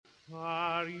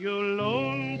Are you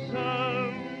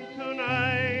lonesome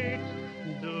tonight?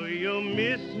 Do you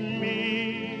miss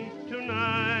me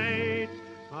tonight?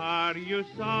 Are you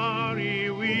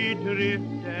sorry we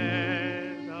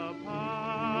drifted apart?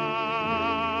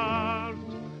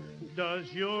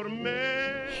 Does your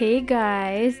Hey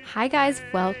guys, Hi guys,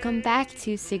 welcome back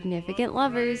to Significant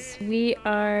Lovers. we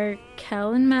are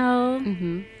Kel and Mel.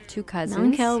 Two cousins. Mel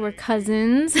and Kel, we're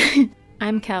cousins.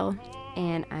 I'm Kel.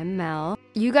 And I'm Mel.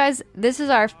 You guys, this is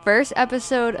our first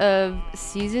episode of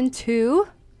season 2,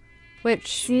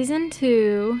 which Season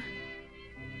 2.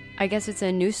 I guess it's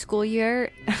a new school year.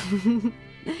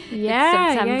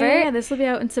 Yeah, September. yeah. This will be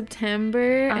out in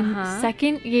September. And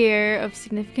second year of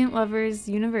Significant Lovers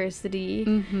University.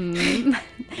 And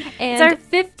It's our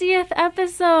 50th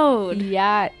episode.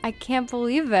 yeah, I can't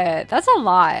believe it. That's a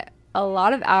lot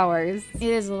of hours. It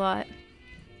is a lot.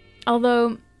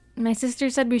 Although, my sister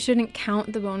said we shouldn't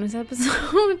count the bonus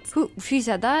episodes. Who, she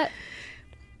said that?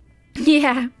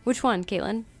 Yeah, Which one,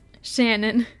 Caitlin?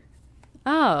 Shannon.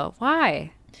 Oh,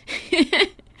 why?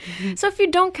 So if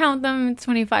you don't count them, it's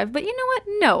 25. But you know what?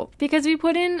 No, because we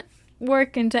put in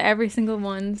work into every single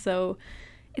one, so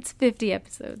it's 50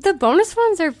 episodes. The bonus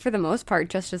ones are, for the most part,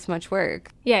 just as much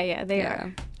work. Yeah, they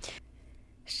are.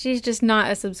 She's just not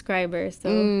a subscriber, so...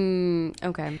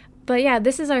 Okay. But yeah,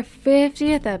 this is our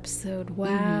 50th episode.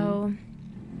 Wow.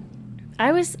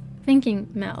 I was thinking,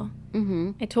 Mel,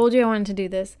 I told you I wanted to do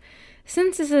this.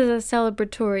 Since this is a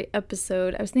celebratory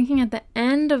episode, I was thinking at the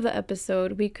end of the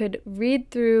episode, we could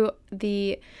read through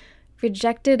the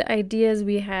rejected ideas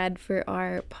we had for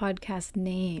our podcast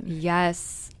name.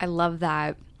 Yes, I love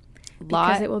that.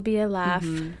 Because it will be a laugh.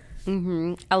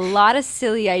 A lot of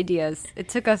silly ideas. It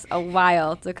took us a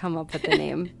while to come up with the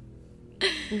name.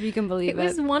 If you can believe it. It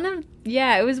was one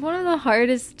of the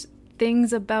hardest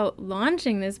things about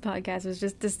launching this podcast was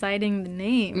just deciding the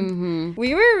name.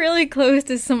 We were really close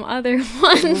to some other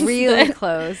ones. Really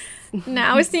close.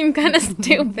 Now seem kind of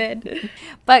stupid.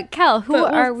 But Kel, who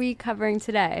are we covering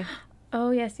today?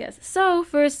 Oh, yes. So,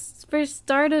 for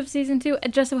start of season 2,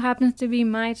 it just so happens to be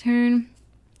my turn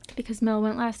because Mel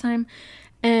went last time.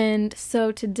 And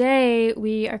so today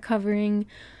we are covering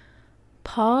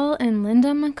Paul and Linda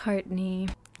McCartney.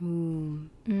 A Paul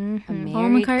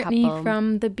married McCartney couple.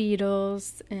 from the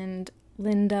Beatles, and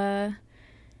Linda,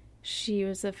 she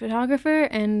was a photographer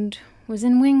and was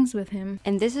in Wings with him.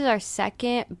 And this is our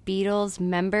second Beatles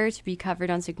member to be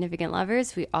covered on Significant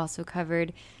Lovers. We also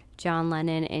covered John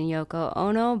Lennon and Yoko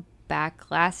Ono back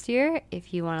last year,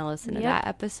 if you want to listen to that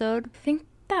episode. I think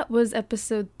that was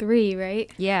episode 3,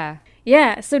 right? Yeah.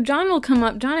 Yeah, so John and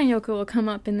Yoko will come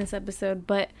up in this episode,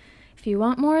 but if you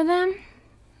want more of them,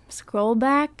 scroll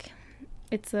back.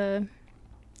 It's a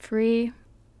free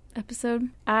episode.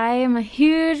 I am a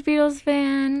huge Beatles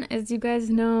fan, as you guys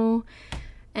know,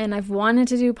 and I've wanted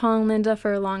to do Paul and Linda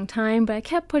for a long time, but I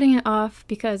kept putting it off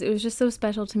because it was just so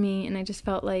special to me, and I just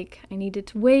felt like I needed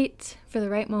to wait for the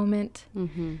right moment.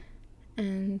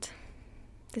 And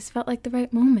this felt like the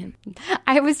right moment.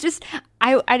 I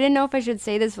didn't know if I should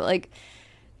say this, but like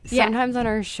sometimes on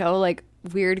our show, like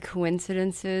weird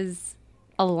coincidences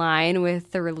align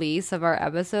with the release of our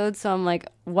episodes. So I'm like,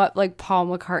 what like Paul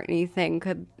McCartney thing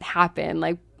could happen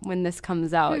like when this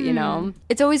comes out, you know?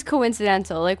 It's always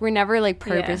coincidental. Like we're never like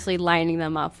purposely lining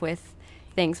them up with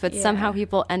things, but somehow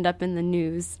people end up in the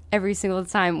news every single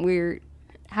time we're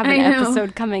having an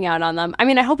episode coming out on them. I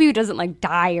mean, I hope he doesn't like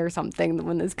die or something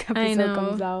when this episode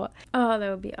comes out. Oh, that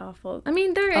would be awful. I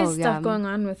mean, there is stuff going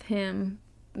on with him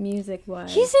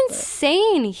music-wise. He's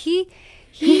insane. He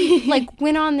like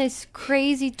went on this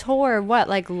crazy tour,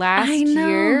 like last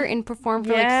year and performed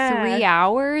for like 3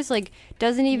 hours. Like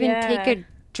doesn't even take a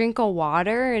drink of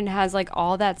water and has like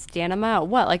all that stamina.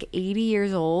 What, like 80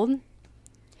 years old?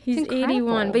 He's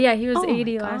 81. But yeah, he was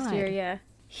 80 last year, yeah.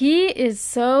 He is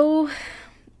so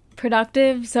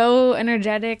productive, so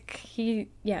energetic. He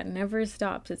never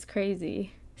stops. It's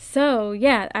crazy. So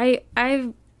yeah,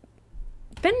 I've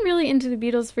been really into the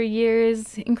Beatles for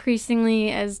years, increasingly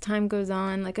as time goes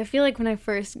on. Like I feel like when I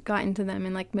first got into them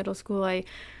in like middle school, I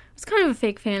was kind of a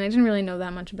fake fan. I didn't really know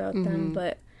that much about them,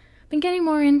 but I've been getting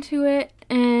more into it,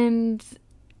 and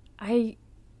in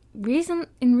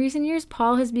recent years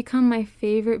Paul has become my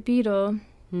favorite Beatle.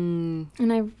 And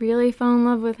I really fell in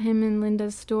love with him and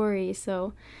Linda's story,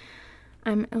 so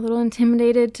I'm a little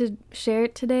intimidated to share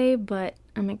it today, but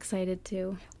I'm excited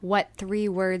to. What 3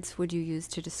 words would you use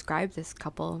to describe this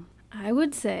couple? I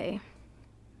would say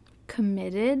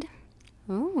committed.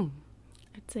 Oh.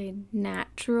 I'd say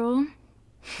natural.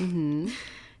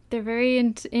 They're very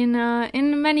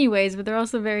in many ways, but they're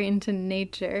also very into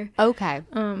nature. Okay.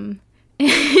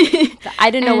 I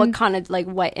didn't know what kind of, like,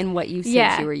 what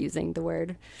usage you were using the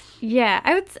word. Yeah,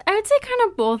 I would say kind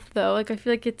of both, though. Like, I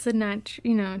feel like it's a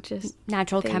just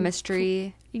natural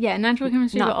chemistry. Yeah, natural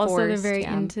chemistry, Not but also forced, they're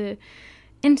very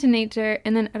into nature.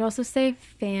 And then I'd also say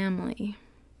family.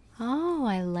 Oh,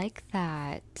 I like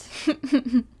that.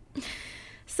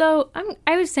 So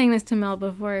I was saying this to Mel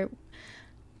before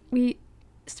we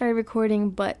started recording,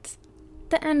 but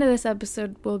the end of this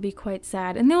episode will be quite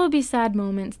sad. And there will be sad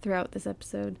moments throughout this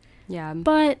episode. Yeah.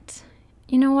 But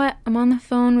you know what? I'm on the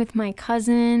phone with my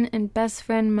cousin and best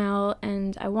friend Mel,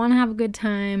 and I want to have a good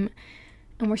time.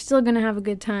 And we're still going to have a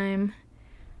good time.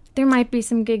 There might be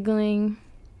some giggling.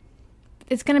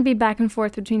 It's going to be back and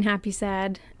forth between happy,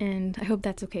 sad, and I hope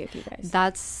that's okay with you guys.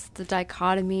 That's the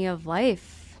dichotomy of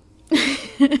life.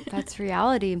 That's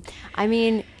reality. I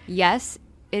mean, yes,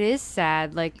 it is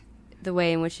sad, like the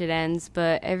way in which it ends,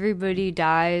 but everybody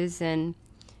dies, and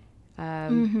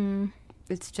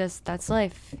it's just, that's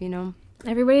life, you know?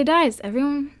 Everybody dies.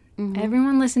 Everyone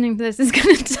listening to this is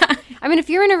going to die. I mean, if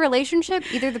you're in a relationship,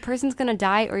 either the person's going to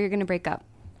die or you're going to break up.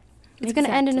 It's going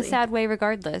to end in a sad way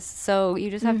regardless. So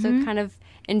you just have to kind of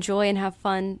enjoy and have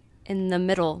fun in the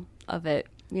middle of it,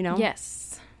 you know?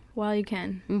 Yes, while you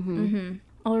can.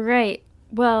 All right.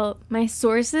 Well, my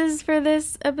sources for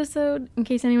this episode, in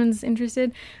case anyone's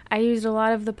interested, I used a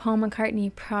lot of the Paul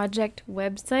McCartney Project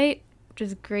website, which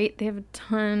is great. They have a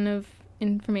ton of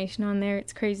information on there.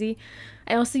 It's crazy.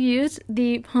 I also used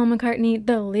the Paul McCartney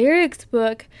The Lyrics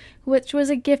book, which was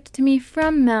a gift to me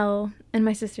from Mel and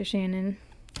my sister Shannon.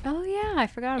 Oh, yeah. I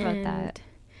forgot about that.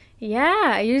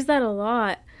 Yeah, I used that a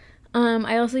lot.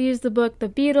 I also used the book The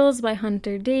Beatles by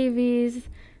Hunter Davies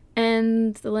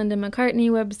and the Linda McCartney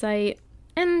website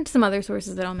and some other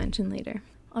sources that I'll mention later.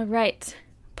 All right.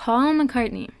 Paul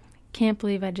McCartney. Can't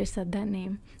believe I just said that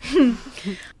name.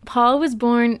 Paul was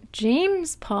born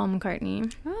James Paul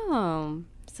McCartney. Oh.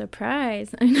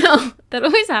 Surprise. I know. That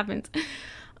always happens.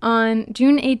 On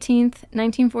June 18th,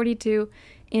 1942,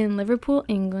 in Liverpool,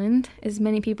 England. As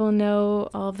many people know,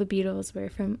 all of the Beatles were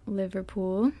from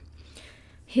Liverpool.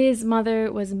 His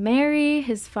mother was Mary,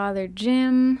 his father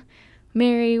Jim.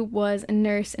 Mary was a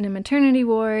nurse in a maternity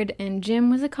ward, and Jim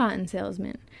was a cotton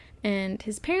salesman. And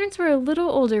his parents were a little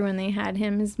older when they had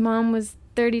him. His mom was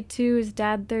 32, his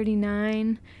dad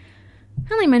 39.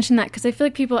 I only mention that because I feel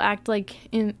like people act like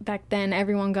back then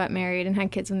everyone got married and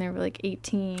had kids when they were like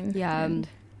 18. Yeah. And,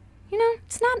 you know,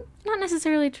 it's not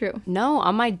necessarily true. No,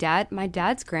 on my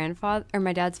dad's grandfather, or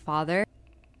my dad's father,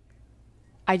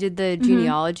 I did the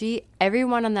genealogy.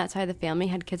 Everyone on that side of the family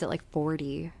had kids at like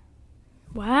 40.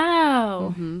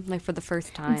 Wow. Like for the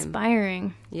first time.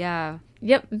 Inspiring. Yeah.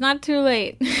 Yep, not too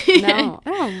late. No.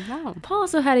 Oh, wow. Paul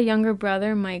also had a younger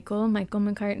brother, Michael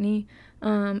McCartney.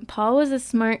 Paul was a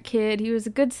smart kid. He was a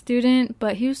good student,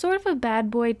 but he was sort of a bad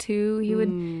boy too. He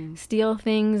would steal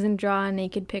things and draw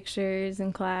naked pictures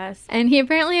in class. And he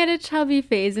apparently had a chubby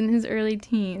phase in his early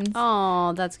teens.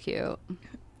 Oh, that's cute.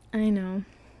 I know.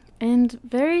 And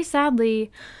very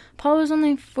sadly, Paul was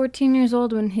only 14 years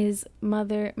old when his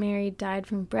mother, Mary, died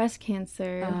from breast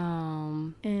cancer.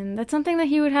 And that's something that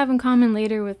he would have in common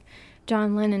later with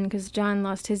John Lennon, because John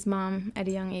lost his mom at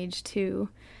a young age too.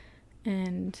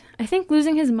 And I think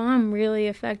losing his mom really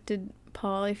affected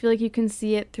Paul. I feel like you can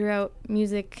see it throughout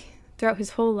music, throughout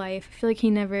his whole life. I feel like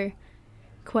he never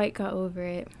quite got over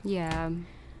it. Yeah.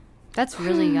 That's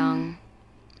really young.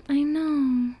 I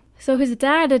know. So his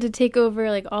dad had to take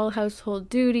over like all household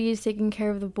duties, taking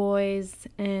care of the boys,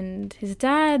 and his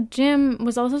dad, Jim,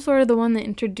 was also sort of the one that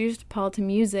introduced Paul to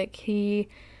music. He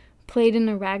played in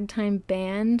a ragtime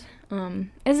band.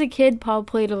 As a kid, Paul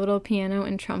played a little piano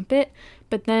and trumpet,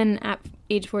 but then at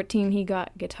age 14 he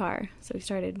got guitar, so he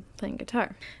started playing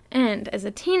guitar. And as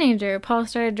a teenager, Paul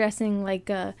started dressing like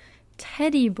a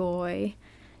teddy boy,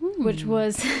 which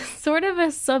was sort of a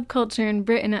subculture in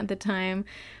Britain at the time,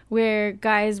 where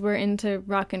guys were into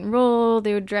rock and roll.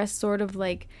 They would dress sort of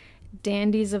like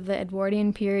dandies of the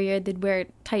Edwardian period. They'd wear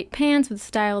tight pants with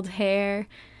styled hair.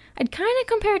 I'd kind of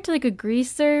compare it to like a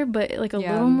greaser, but like a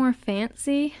little more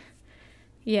fancy.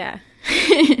 Yeah.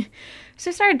 So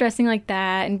I started dressing like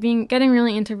that and getting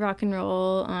really into rock and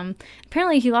roll.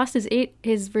 Apparently he lost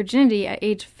his virginity at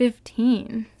age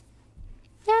 15.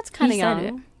 Yeah, it's kind of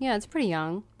young. Yeah, it's pretty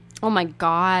young. Oh my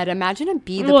God, imagine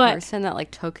be the person that like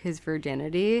took his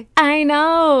virginity. I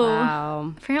know.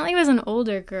 Wow. Apparently it was an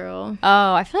older girl.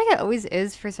 Oh, I feel like it always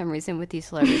is for some reason with these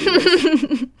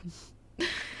celebrities.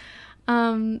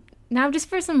 Now just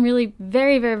for some really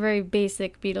very, very, very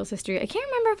basic Beatles history. I can't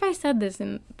remember if I said this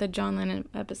in the John Lennon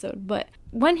episode, but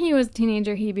when he was a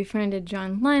teenager, he befriended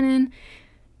John Lennon.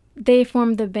 They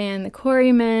formed the band The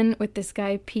Quarrymen with this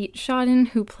guy Pete Shotton,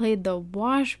 who played the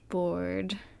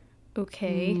washboard.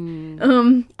 Okay.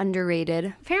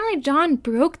 Underrated. Apparently John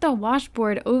broke the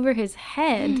washboard over his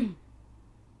head.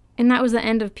 And that was the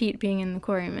end of Pete being in The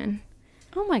Quarrymen.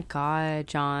 Oh my God,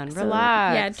 John. So,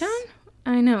 relax. Yeah, John,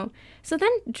 I know. So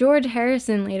then George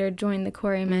Harrison later joined The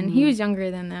Quarrymen. He was younger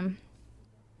than them.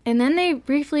 And then they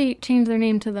briefly changed their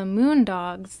name to the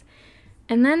Moondogs.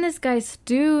 And then this guy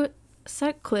Stu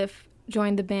Sutcliffe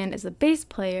joined the band as a bass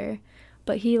player,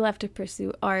 but he left to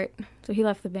pursue art, so he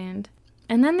left the band.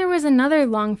 And then there was another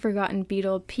long-forgotten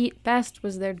Beatle. Pete Best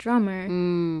was their drummer,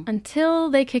 until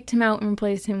they kicked him out and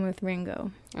replaced him with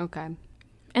Ringo. Okay.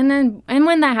 And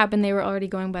when that happened, they were already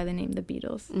going by the name The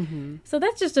Beatles. So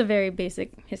that's just a very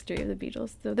basic history of the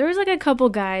Beatles. So there was like a couple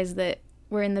guys that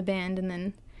were in the band and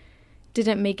then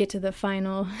didn't make it to the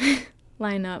final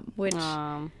lineup, which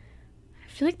I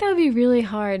feel like that would be really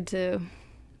hard to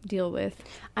deal with.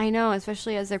 I know,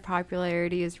 especially as their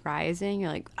popularity is rising.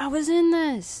 You're like, I was in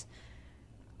this.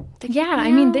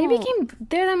 I mean,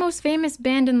 they're the most famous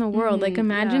band in the world. Like,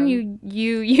 imagine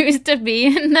you used to be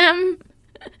in them.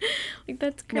 Like,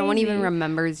 that's crazy. No one even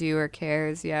remembers you or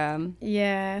cares. Yeah.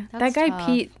 Yeah. That's that guy tough.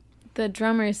 Pete, the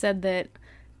drummer, said that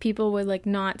people would like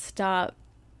not stop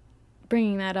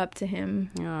bringing that up to him.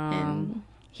 And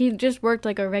he just worked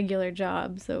like a regular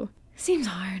job, so seems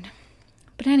hard.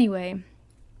 But anyway,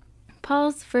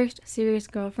 Paul's first serious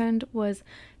girlfriend was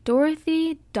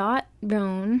Dorothy Dot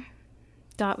Roan.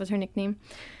 Dot was her nickname.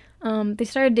 They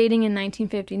started dating in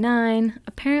 1959.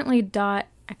 Apparently Dot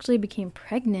actually became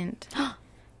pregnant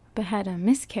but had a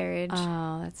miscarriage.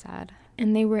 Oh, that's sad.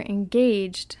 And they were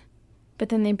engaged, but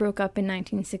then they broke up in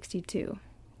 1962.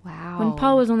 Wow. When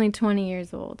Paul was only 20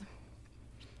 years old.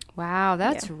 Wow,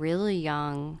 that's really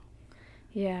young.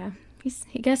 Yeah.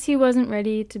 I guess he wasn't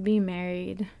ready to be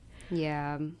married.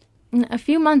 Yeah. And a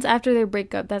few months after their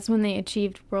breakup, that's when they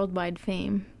achieved worldwide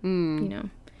fame. You know,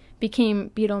 became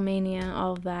Beatlemania,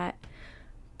 all of that.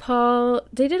 Paul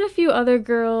dated a few other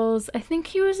girls. I think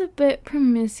he was a bit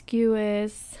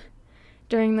promiscuous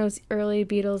during those early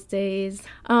Beatles days.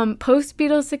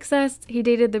 Post-Beatles success, he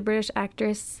dated the British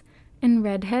actress and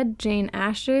redhead Jane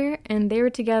Asher, and they were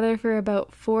together for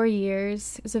about 4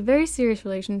 years. It was a very serious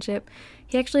relationship.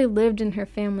 He actually lived in her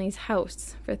family's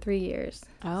house for 3 years.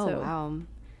 Oh, so wow.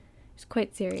 It's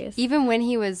quite serious. Even when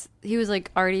he was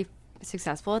like already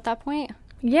successful at that point?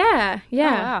 Yeah. Oh,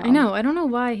 wow. I know. I don't know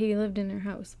why he lived in her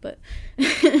house, but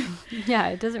Yeah,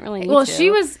 it doesn't really need well,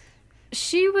 to.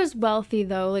 she was wealthy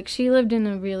though. Like she lived in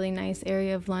a really nice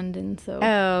area of London, so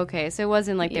Oh, okay. So it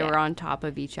wasn't like they Yeah. were on top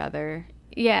of each other.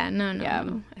 yeah,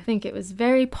 no. I think it was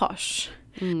very posh.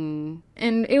 And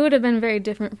it would have been very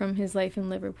different from his life in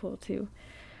Liverpool too.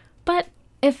 But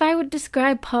if I would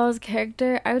describe Paul's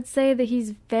character, I would say that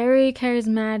he's very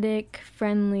charismatic,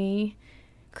 friendly,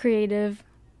 creative,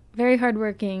 very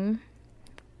hardworking,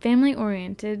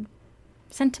 family-oriented,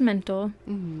 sentimental,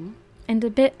 and a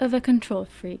bit of a control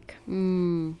freak. I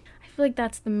feel like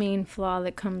that's the main flaw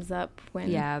that comes up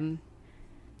when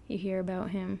you hear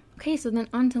about him. Okay, so then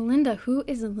on to Linda. Who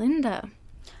is Linda?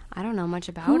 I don't know much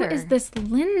about Who her. is this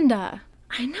Linda?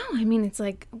 I know. I mean, it's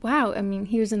like, wow. I mean,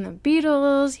 he was in the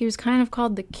Beatles. He was kind of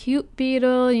called the cute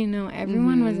Beatle. You know,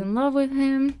 everyone was in love with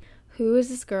him. Who is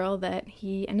this girl that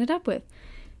he ended up with?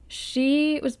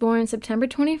 She was born September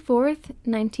 24th,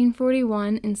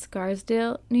 1941 in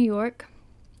Scarsdale, New York.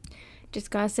 Just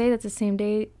gotta say, that's the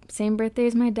same birthday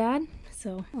as my dad.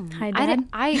 So, hi, Dad.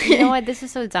 You know what? This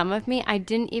is so dumb of me. I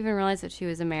didn't even realize that she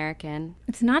was American.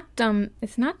 It's not dumb.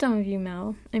 It's not dumb of you,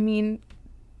 Mel. I mean,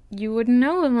 you wouldn't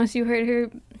know unless you heard her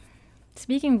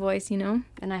speaking voice, you know?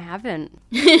 And I haven't.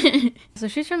 So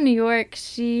she's from New York.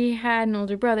 She had an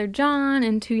older brother, John,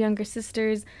 and 2 younger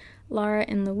sisters, Laura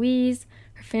and Louise.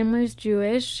 Her family was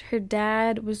Jewish. Her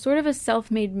dad was sort of a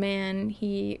self-made man.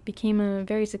 He became a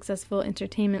very successful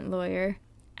entertainment lawyer.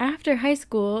 After high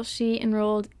school, she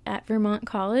enrolled at Vermont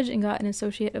College and got an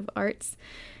Associate of Arts.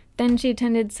 Then she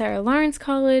attended Sarah Lawrence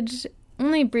College,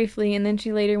 only briefly, and then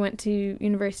she later went to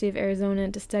University of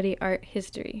Arizona to study art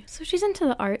history. So she's into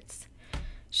the arts.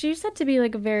 She's said to be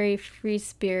like a very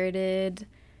free-spirited,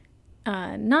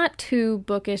 not too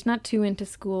bookish, not too into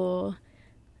school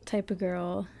type of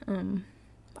girl.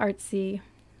 Artsy,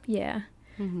 yeah.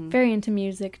 Very into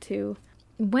music too.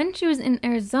 When she was in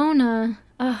Arizona,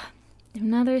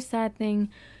 another sad thing,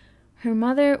 her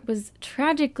mother was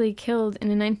tragically killed in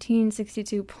a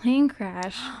 1962 plane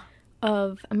crash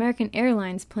of American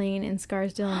Airlines plane in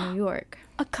Scarsdale, New York.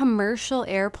 A commercial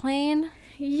airplane?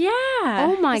 Yeah.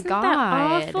 Oh my Isn't God. that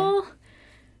awful?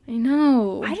 I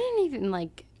know. I didn't even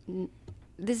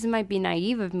this might be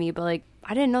naive of me, but like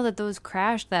I didn't know that those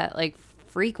crashed that like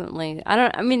frequently.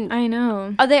 I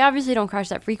know. Oh, they obviously don't crash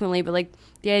that frequently, but like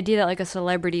the idea that like a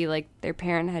celebrity, like their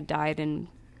parent had died in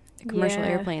a commercial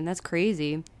airplane, that's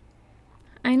crazy.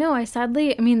 I know. I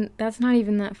mean, that's not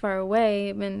even that far away.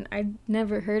 I mean, I'd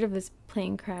never heard of this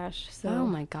plane crash. So. Oh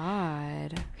my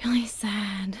God. Really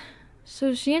sad.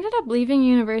 So she ended up leaving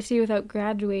university without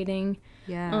graduating.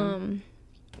 Yeah.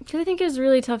 Because I think it was a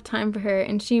really tough time for her.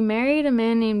 And she married a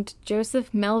man named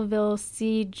Joseph Melville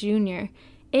C. Jr.,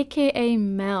 a.k.a.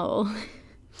 Mel.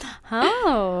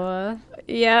 Oh.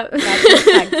 Yep. That's a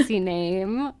sexy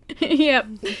name. Yep.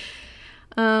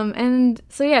 And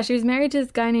so, yeah, she was married to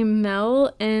this guy named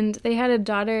Mel, and they had a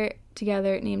daughter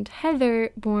together named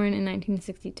Heather, born in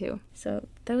 1962. So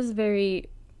that was a very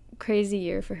crazy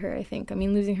year for her, I think. I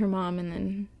mean, losing her mom and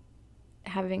then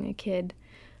having a kid.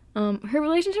 Her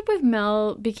relationship with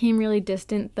Mel became really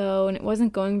distant, though, and it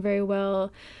wasn't going very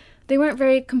well. They weren't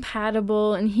very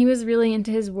compatible, and he was really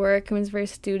into his work and was very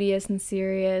studious and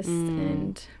serious,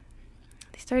 and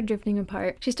they started drifting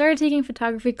apart. She started taking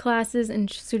photography classes and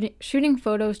shooting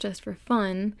photos just for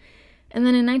fun, and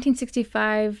then in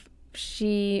 1965,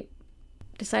 she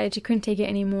decided she couldn't take it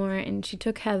anymore, and she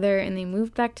took Heather, and they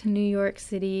moved back to New York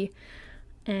City,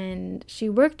 and she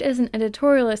worked as an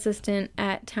editorial assistant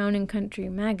at Town and Country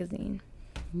magazine.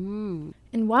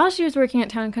 And while she was working at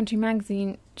Town and Country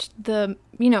magazine,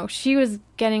 she was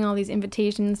getting all these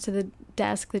invitations to the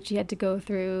desk that she had to go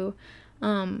through.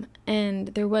 And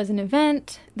there was an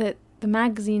event that the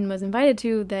magazine was invited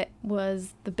to that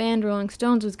was the band Rolling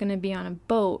Stones was going to be on a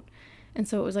boat. And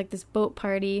so it was like this boat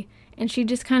party. And she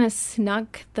just kind of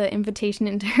snuck the invitation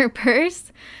into her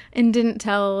purse and didn't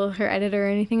tell her editor or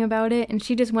anything about it. And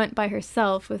she just went by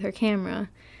herself with her camera.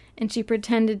 And she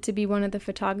pretended to be one of the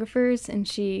photographers, and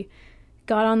she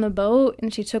got on the boat,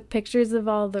 and she took pictures of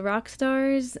all the rock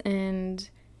stars, and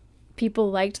people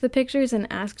liked the pictures and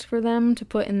asked for them to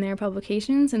put in their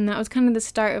publications, and that was kind of the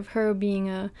start of her being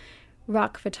a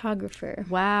rock photographer.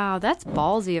 Wow, that's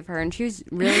ballsy of her, and she was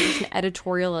really just an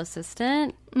editorial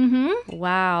assistant? Mm-hmm.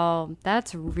 Wow,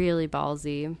 that's really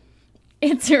ballsy.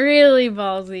 It's really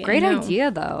ballsy. Great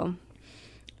idea, though.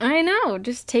 I know.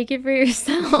 Just take it for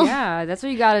yourself. Yeah, that's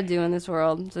what you gotta do in this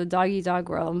world. It's a dog-eat-dog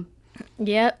world.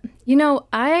 Yep.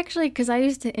 I actually, because I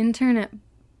used to intern at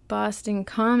Boston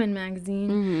Common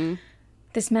magazine,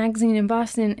 this magazine in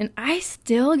Boston, and I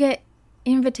still get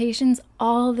invitations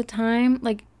all the time,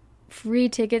 like free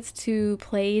tickets to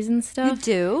plays and stuff. You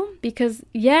do? Because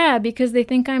they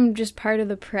think I'm just part of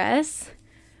the press.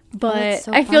 But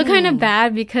so I feel funny. kind of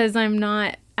bad because I'm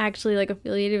not actually like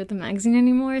affiliated with the magazine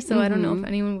anymore, so I don't know if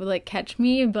anyone would like catch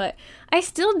me, but I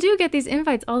still do get these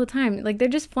invites all the time. Like they're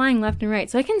just flying left and right,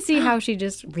 so I can see how she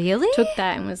just really took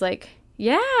that and was like,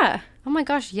 yeah. Oh my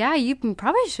gosh, yeah, you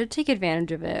probably should take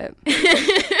advantage of it.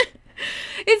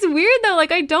 It's weird though,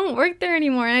 like I don't work there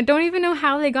anymore, and I don't even know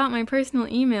how they got my personal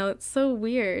email. It's so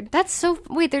weird.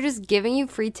 Wait, they're just giving you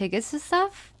free tickets to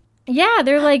stuff? Yeah,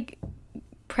 they're like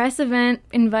press event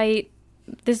invite.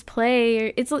 This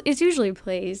play, it's usually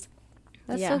plays.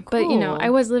 That's so cool. But I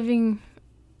was living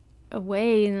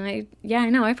away, and I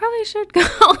know I probably should go.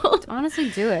 Honestly,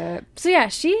 do it. So yeah,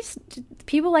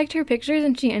 people liked her pictures,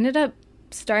 and she ended up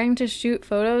starting to shoot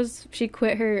photos. She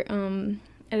quit her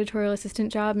editorial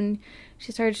assistant job, and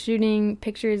she started shooting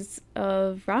pictures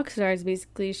of rock stars.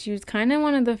 Basically, she was kind of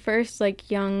one of the first like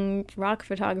young rock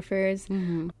photographers,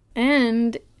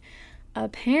 and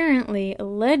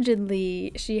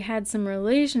allegedly, she had some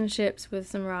relationships with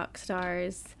some rock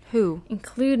stars. Who?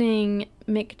 Including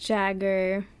Mick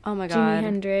Jagger. Oh my god. Jimi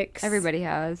Hendrix. Everybody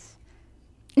has.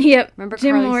 Yep. Remember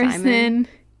Jim Carly Morrison. Simon?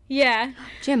 Yeah.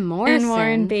 Jim Morrison. And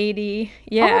Warren Beatty.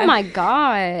 Yeah. Oh my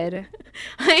god.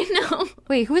 I know.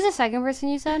 Wait, who was the second person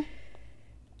you said?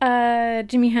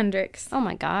 Jimi Hendrix. Oh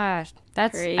my gosh.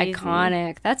 That's Crazy.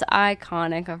 iconic. That's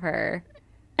iconic of her.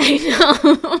 I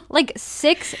know. Like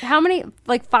how many?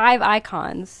 Like 5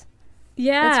 icons.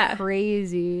 Yeah. That's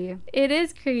crazy. It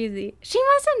is crazy. She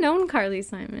must have known Carly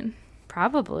Simon.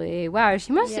 Probably. Wow,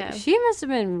 she must have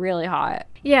been really hot.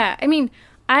 Yeah, I mean,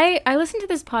 I listened to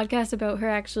this podcast about her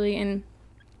actually, and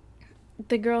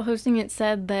the girl hosting it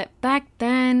said that back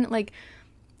then, like,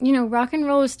 rock and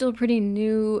roll was still pretty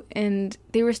new, and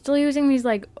they were still using these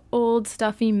like old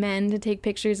stuffy men to take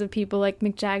pictures of people like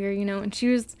Mick Jagger, and she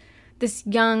was this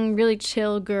young, really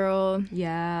chill girl.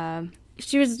 Yeah.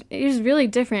 It was really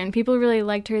different. People really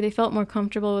liked her. They felt more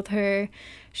comfortable with her.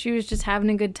 She was just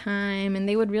having a good time, and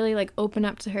they would really like open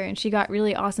up to her, and she got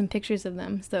really awesome pictures of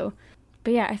them. So,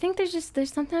 but yeah, I think there's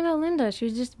something about Linda. She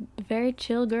was just a very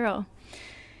chill girl.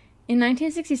 In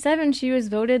 1967, she was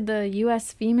voted the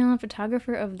U.S. Female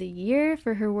Photographer of the Year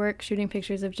for her work shooting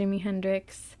pictures of Jimi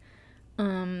Hendrix.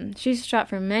 She's shot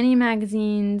for many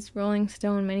magazines, Rolling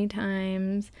Stone many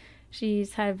times.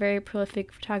 She's had a very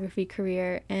prolific photography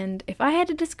career. And if I had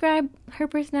to describe her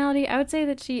personality, I would say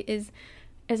that she is,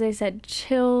 as I said,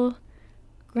 chill,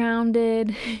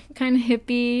 grounded, kind of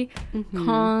hippie,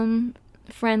 calm,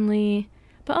 friendly,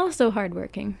 but also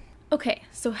hardworking. Okay,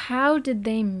 so how did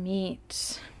they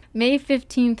meet? May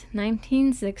 15th,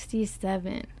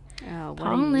 1967. Oh, what Paul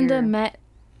a and Linda year. met.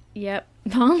 Yep.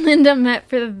 Paul and Linda met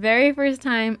for the very first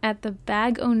time at the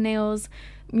Bag O'Nails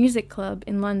Music Club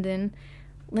in London.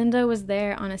 Linda was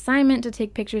there on assignment to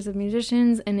take pictures of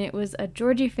musicians, and it was a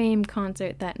Georgie Fame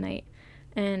concert that night.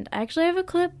 And I actually have a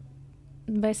clip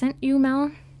that I sent you,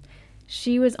 Mel.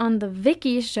 She was on the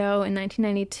Vicky show in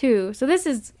 1992. So this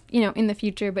is, in the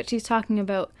future, but she's talking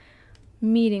about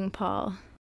meeting Paul.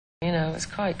 It was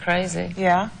quite crazy.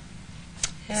 Yeah?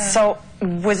 Yeah. So,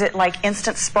 was it like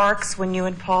instant sparks when you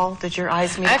and Paul, did your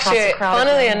eyes meet across Actually, the crowd?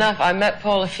 funnily enough, I met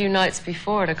Paul a few nights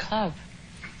before at a club.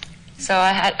 So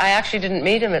I actually didn't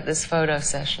meet him at this photo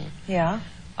session. Yeah?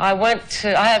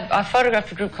 I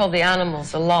photographed a group called The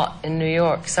Animals a lot in New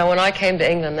York. So when I came to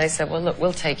England, they said, well, look,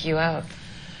 we'll take you out.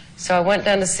 So I went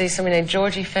down to see somebody named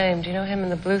Georgie Fame. Do you know him in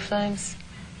the Blue Flames?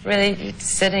 Really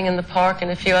sitting in the park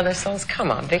and a few other songs. Come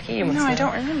on, Vicky, you must No, know I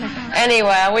don't him. remember that.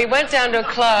 Anyway, we went down to a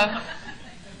club.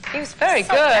 He was very So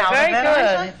good, proud very of it,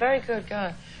 aren't good, you? very good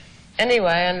guy.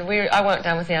 Anyway, and I went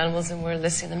down with the Animals and we were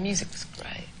listening. The music was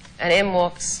great. And in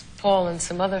walks Paul and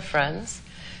some other friends.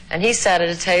 And he sat at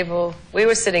a table. We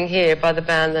were sitting here by the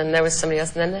band, and there was somebody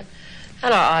else. And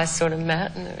our eyes sort of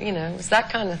met, and, it was that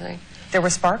kind of thing. There were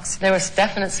sparks? There was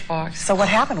definite sparks. So what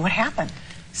happened? What happened?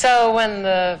 So when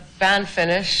the band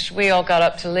finished, we all got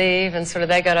up to leave, and sort of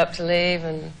they got up to leave,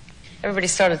 and everybody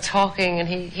started talking, and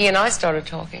he and I started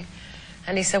talking.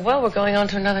 And he said, well, we're going on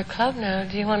to another club now.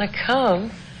 Do you want to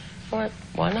come? I went,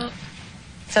 why not?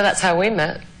 So that's how we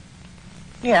met,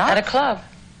 Yeah. at a club.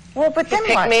 Well, but He then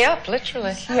picked what? me up,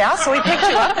 literally. Yeah, so he picked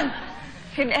you up,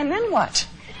 and then what?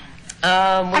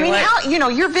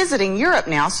 You're visiting Europe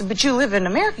now, but you live in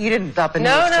America. You didn't up in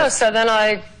No. So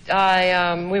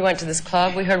then we went to this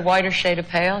club. We heard Whiter Shade of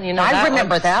Pale. I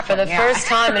remember that for one, the yeah. first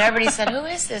time, and everybody said, "Who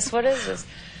is this? What is this?"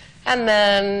 And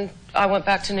then I went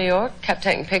back to New York, kept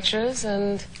taking pictures,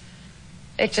 and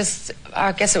I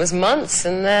guess it was months.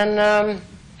 And then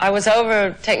I was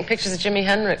over taking pictures of Jimi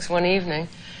Hendrix one evening.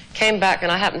 Came back, and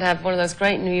I happened to have one of those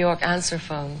great New York answer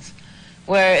phones,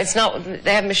 where it's not,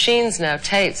 they have machines now,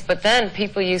 tapes, but then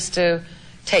people used to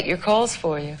take your calls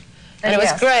for you. And it was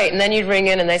Yes. great, and then you'd ring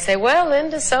in and they'd say, well,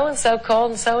 Linda, so-and-so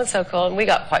called, and so-and-so called, and we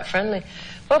got quite friendly.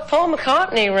 Well, Paul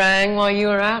McCartney rang while you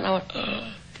were out, and I went, ugh.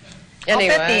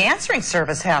 Anyway. I'll bet the answering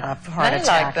service had a heart They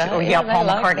attack. like that. Oh, Yeah, yeah, they Paul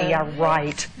like McCartney, that. yeah,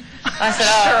 right. I said,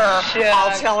 oh, Sure, sure.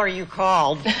 I'll tell her you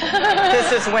called.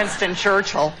 This is Winston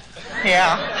Churchill.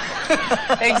 Yeah.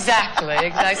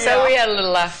 Exactly. So we had a little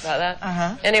laugh about that.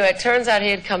 Uh-huh. Anyway, it turns out he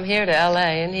had come here to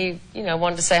L.A., and he,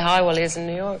 wanted to say hi while he was in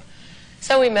New York.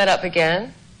 So we met up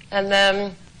again, and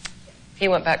then he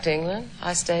went back to England.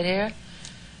 I stayed here.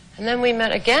 And then we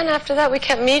met again after that. We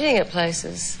kept meeting at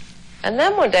places. And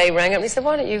then one day he rang up and he said,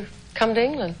 why don't you come to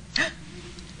England?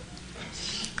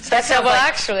 So I said, well,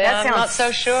 actually, I'm not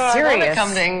so sure I want to serious.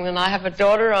 come to England. I have a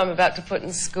daughter I'm about to put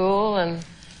in school, and,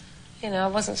 I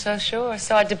wasn't so sure.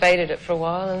 So I debated it for a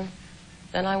while, and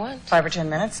then I went. 5 or 10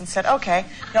 minutes and said, okay.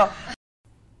 No.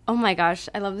 Oh my gosh,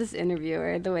 I love this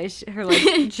interviewer. The way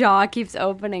her jaw keeps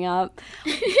opening up.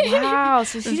 Wow,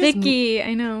 so she Vicky,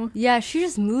 I know. Yeah, she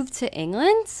just moved to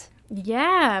England?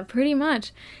 Yeah, pretty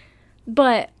much.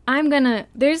 But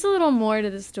there's a little more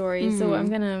to the story, so I'm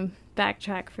gonna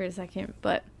backtrack for a second.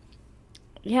 But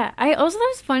yeah, I also thought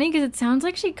it was funny because it sounds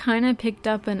like she kind of picked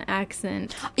up an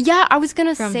accent. Yeah, I was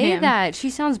gonna From say him. that. She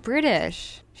sounds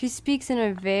British. She speaks in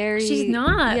a very... She's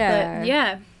not, Yeah. but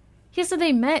yeah. Yeah, so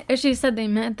they met, as she said, they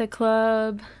met at the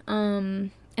club,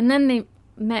 and then they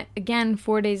met again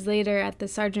 4 days later at the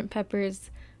Sgt. Pepper's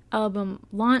album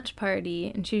launch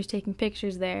party, and she was taking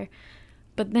pictures there.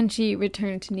 But then she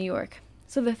returned to New York.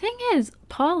 So the thing is,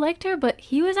 Paul liked her, but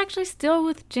he was actually still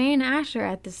with Jane Asher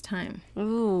at this time.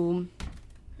 Ooh.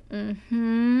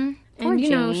 Mm-hmm. Poor And,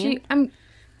 Jane.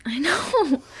 I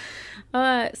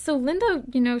know. So Linda,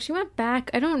 she went back.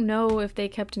 I don't know if they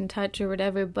kept in touch or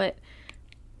whatever, but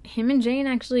him and Jane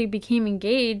actually became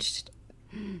engaged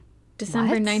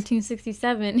December What?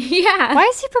 1967. Yeah. Why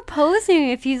is he proposing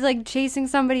if he's, chasing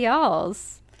somebody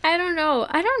else? I don't know.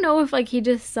 I don't know if, he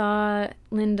just saw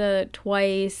Linda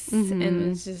twice and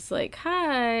was just like,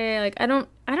 hi. I don't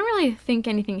really think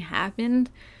anything happened.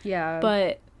 Yeah.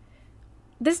 But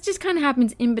this just kind of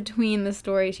happens in between the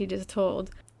story she just told.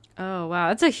 Oh, wow.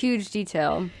 That's a huge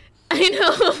detail. I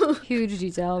know. Huge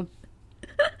detail.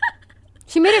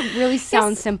 She made it really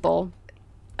sound simple.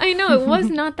 I know, it was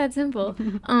not that simple.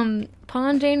 Paul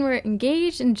and Jane were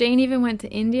engaged, and Jane even went to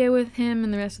India with him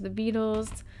and the rest of the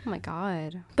Beatles. Oh, my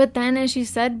God. But then, as she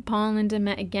said, Paul and Linda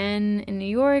met again in New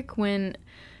York when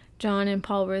John and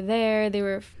Paul were there. They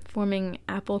were forming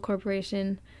Apple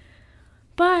Corporation.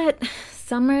 But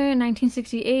summer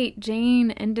 1968,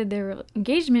 Jane ended their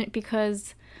engagement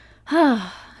because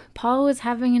Paul was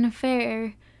having an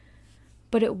affair.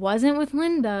 But it wasn't with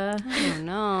Linda. Oh,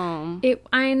 no.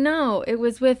 I know. It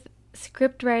was with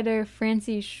scriptwriter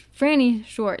Franny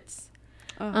Schwartz.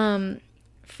 Oh.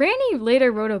 Franny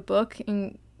later wrote a book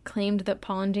and claimed that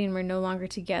Paul and Jane were no longer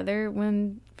together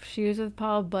when she was with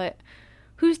Paul, but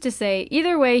who's to say?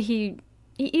 Either way,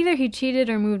 either he cheated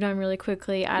or moved on really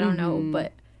quickly. I don't know,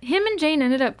 but him and Jane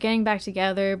ended up getting back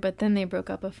together, but then they broke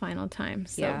up a final time.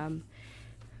 So yeah.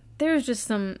 There was just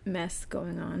some mess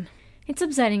going on. It's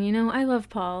upsetting, you know. I love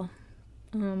Paul.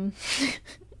 It's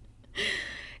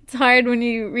hard when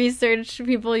you research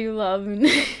people you love and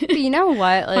but you know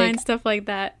what? Like, find stuff like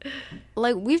that.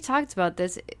 Like, we've talked about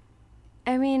this.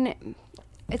 I mean,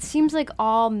 it seems like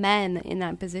all men in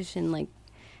that position, like,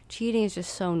 cheating is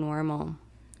just so normal.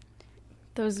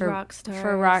 Those rock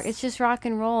stars. It's just rock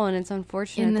and roll, and it's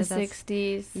unfortunate. In the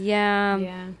 60s. Yeah.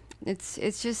 Yeah.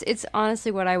 It's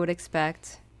honestly what I would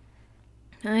expect.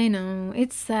 I know.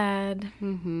 It's sad.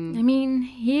 Mm-hmm. I mean,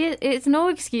 it's no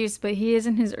excuse, but he is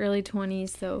in his early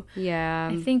 20s, so yeah.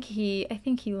 I think he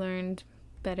learned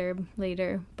better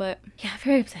later, but yeah,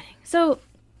 very upsetting. So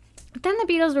then the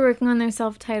Beatles were working on their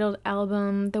self-titled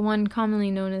album, the one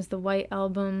commonly known as the White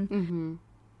Album. Mm-hmm.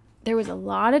 There was a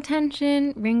lot of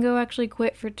tension. Ringo actually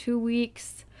quit for 2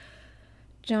 weeks.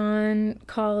 John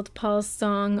called Paul's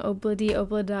song Obladi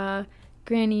Oblada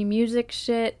granny music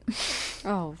shit.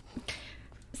 Oh.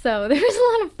 So there was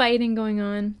a lot of fighting going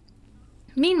on.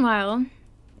 Meanwhile,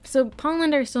 so Paul and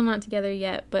Linda are still not together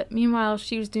yet, but meanwhile,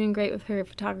 she was doing great with her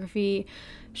photography.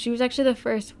 She was actually the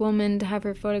first woman to have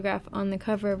her photograph on the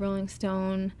cover of Rolling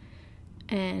Stone,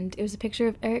 and it was a picture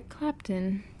of Eric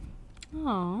Clapton.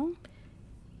 Oh.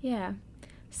 Yeah.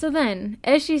 So then,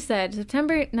 as she said,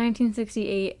 September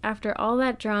 1968, after all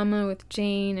that drama with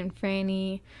Jane and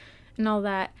Franny and all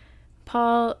that,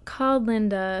 Paul called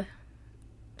Linda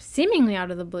seemingly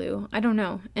out of the blue, I don't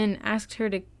know, and asked her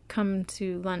to come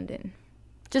to London.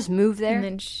 Just move there?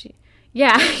 And then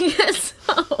I guess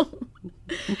so.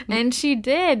 And she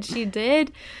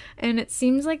did. And it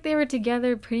seems like they were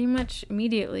together pretty much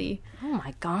immediately. Oh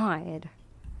my God.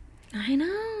 I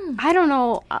know. I don't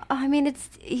know. I mean,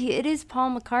 it is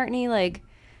Paul McCartney. Like,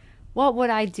 what would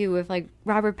I do if, like,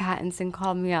 Robert Pattinson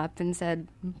called me up and said,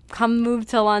 come move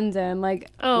to London? Like,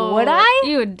 would I?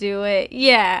 You would do it.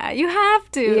 Yeah, you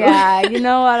have to. Yeah, you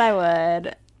know what? I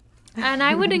would. And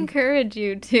I would encourage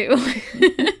you to.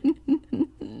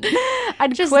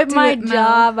 I'd just quit my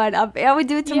job. I would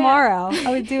do it tomorrow. Yeah.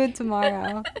 I would do it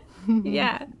tomorrow.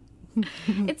 Yeah.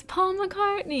 It's Paul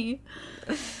McCartney.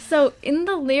 So, in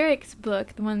the lyrics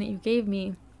book, the one that you gave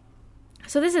me,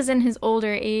 so this is in his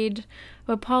older age,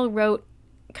 but Paul wrote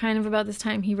kind of about this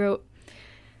time, he wrote,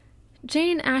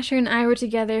 Jane, Asher, and I were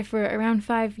together for around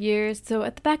 5 years, so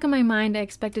at the back of my mind I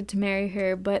expected to marry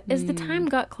her, but as the time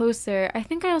got closer, I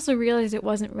think I also realized it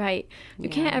wasn't right. You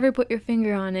can't ever put your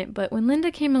finger on it, but when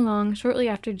Linda came along shortly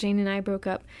after Jane and I broke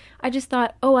up, I just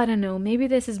thought, I don't know, maybe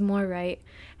this is more right.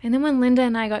 And then when Linda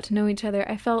and I got to know each other,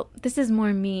 I felt, this is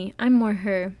more me, I'm more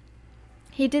her.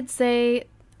 He did say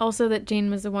also that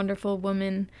Jane was a wonderful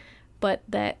woman, but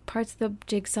that parts of the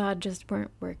jigsaw just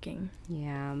weren't working.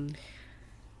 Yeah.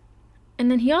 And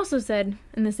then he also said,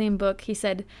 in the same book, he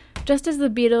said, just as the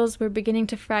Beatles were beginning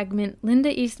to fragment,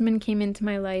 Linda Eastman came into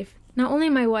my life. Not only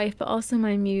my wife, but also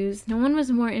my muse. No one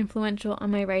was more influential on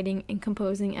my writing and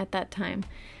composing at that time.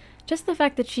 Just the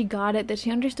fact that she got it, that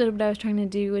she understood what I was trying to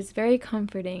do, was very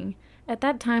comforting. At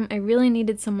that time, I really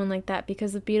needed someone like that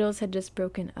because the Beatles had just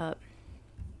broken up.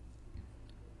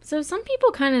 So some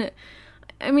people kind of,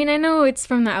 I mean, I know it's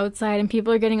from the outside and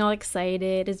people are getting all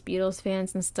excited as Beatles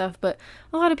fans and stuff, but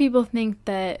a lot of people think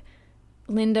that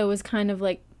Linda was kind of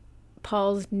like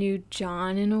Paul's new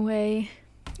John in a way.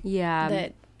 Yeah.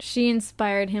 That she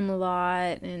inspired him a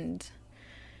lot, and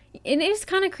it is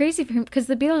kind of crazy for him because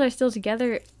the Beatles are still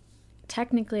together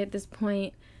technically at this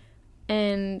point,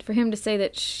 and for him to say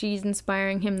that she's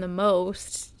inspiring him the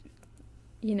most,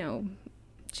 you know,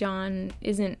 John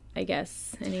isn't, I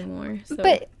guess, anymore. So.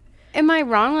 But am I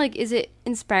wrong? Like, is it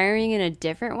inspiring in a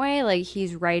different way? Like,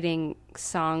 he's writing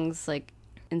songs, like,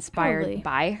 inspired Probably.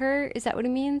 by her? Is that what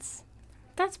it means?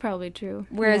 That's probably true.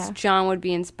 Whereas John would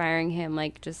be inspiring him,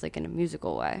 like, just, like, in a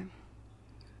musical way.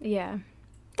 Yeah.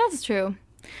 That's true.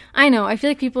 I know. I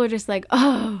feel like people are just like,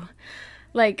 oh,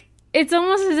 like, it's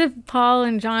almost as if Paul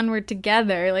and John were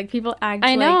together. Like, people act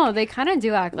I know. They kind of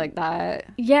do act like that.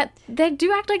 Yeah, they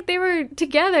do act like they were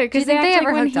together. Because they act ever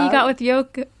like when hooked he up? got with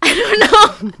Yoko. I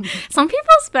don't know. Some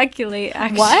people speculate,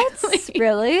 actually. What?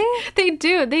 Really? They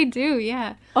do,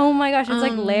 yeah. Oh my gosh, it's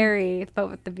like Larry, but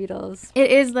with the Beatles.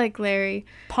 It is like Larry.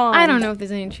 Pond. I don't know if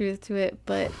there's any truth to it,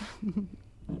 but...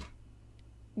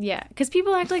 yeah, because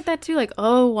people act like that too. Like,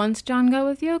 oh, once John got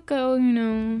with Yoko, you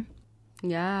know...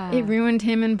 Yeah. It ruined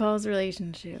him and Paul's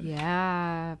relationship.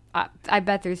 Yeah. I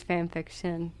bet there's fan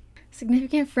fiction.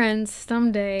 Significant friends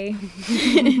someday.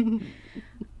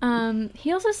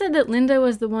 He also said that Linda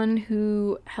was the one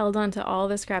who held on to all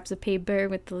the scraps of paper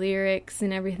with the lyrics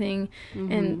and everything.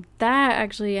 Mm-hmm. And that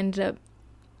actually ended up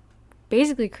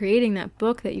basically creating that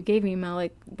book that you gave me, Mel,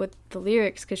 like with the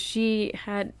lyrics, because she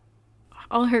had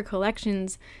all her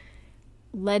collections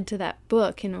led to that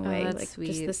book in a way, that's like sweet.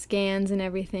 Just the scans and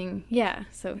everything. Yeah,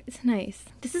 so it's nice.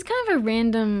 This is kind of a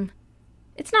random,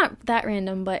 it's not that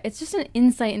random, but it's just an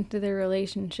insight into their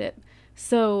relationship.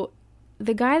 So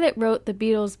the guy that wrote the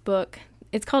Beatles book,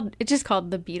 it's just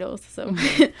called The Beatles, so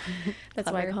that's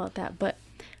why I call it that. But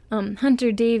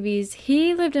Hunter Davies,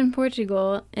 he lived in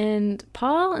Portugal, and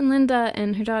Paul and Linda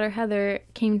and her daughter Heather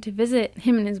came to visit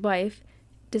him and his wife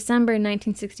December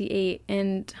 1968,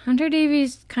 and Hunter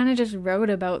Davies kind of just wrote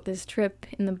about this trip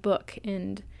in the book,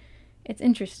 and it's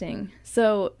interesting.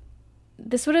 So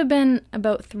this would have been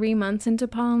about 3 months into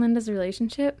Paul and Linda's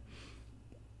relationship,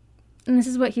 and this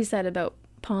is what he said about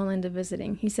Paul and Linda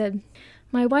visiting. He said,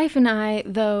 "My wife and I,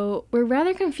 though, were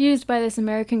rather confused by this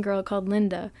American girl called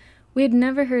Linda. We had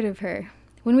never heard of her.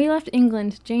 When we left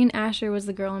England, Jane Asher was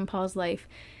the girl in Paul's life,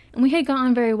 and we had got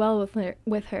on very well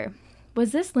with her.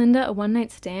 Was this Linda a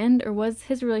one-night stand, or was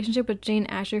his relationship with Jane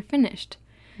Asher finished?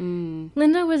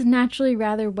 Linda was naturally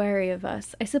rather wary of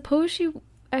us. I suppose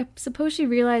she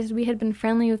realized we had been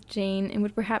friendly with Jane and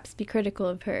would perhaps be critical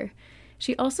of her.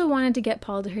 She also wanted to get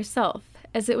Paul to herself,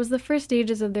 as it was the first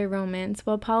stages of their romance,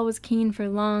 while Paul was keen for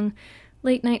long,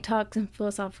 late-night talks and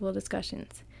philosophical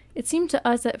discussions. It seemed to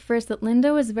us at first that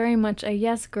Linda was very much a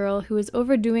yes girl who was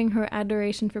overdoing her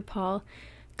adoration for Paul,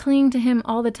 clinging to him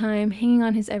all the time, hanging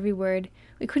on his every word.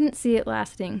 We couldn't see it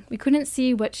lasting. We couldn't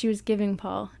see what she was giving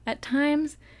Paul. At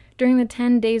times, during the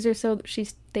 10 days or so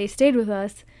they stayed with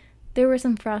us, there were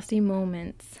some frosty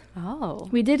moments. Oh.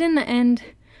 We did in the end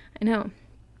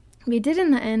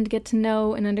get to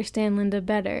know and understand Linda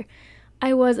better.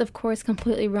 I was, of course,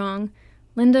 completely wrong.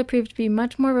 Linda proved to be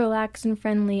much more relaxed and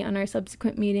friendly on our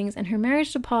subsequent meetings, and her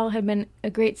marriage to Paul had been a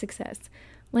great success.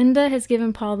 Linda has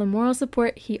given Paul the moral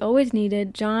support he always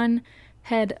needed. John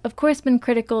had, of course, been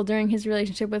critical during his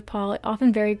relationship with Paul,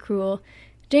 often very cruel.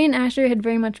 Jane Asher had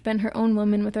very much been her own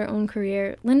woman with her own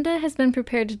career. Linda has been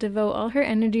prepared to devote all her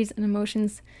energies and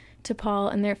emotions to Paul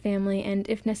and their family, and,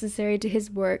 if necessary, to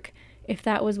his work, if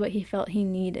that was what he felt he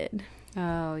needed."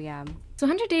 Oh, yeah. So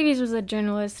Hunter Davies was a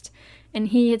journalist, and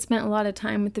he had spent a lot of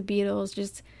time with the Beatles,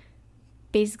 just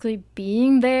basically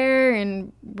being there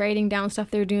and writing down stuff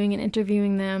they were doing and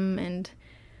interviewing them. And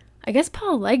I guess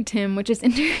Paul liked him, which is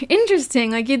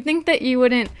interesting. Like, you'd think that you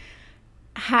wouldn't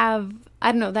have,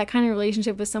 I don't know, that kind of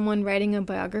relationship with someone writing a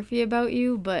biography about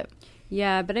you, but...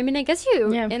 Yeah, but I mean, I guess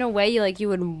in a way, you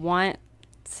would want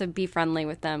to be friendly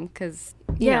with them, because,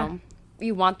 you know,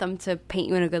 you want them to paint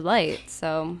you in a good light,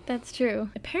 so... That's true.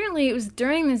 Apparently, it was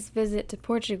during this visit to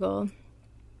Portugal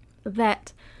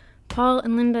that Paul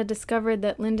and Linda discovered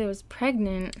that Linda was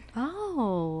pregnant.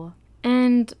 Oh.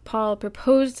 And Paul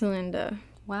proposed to Linda.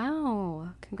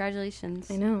 Wow.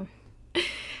 Congratulations. I know.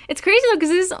 It's crazy, though, because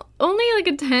this is only, like,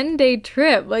 a 10-day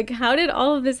trip. Like, how did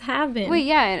all of this happen? Wait,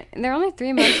 yeah, and they're only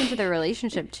 3 months into their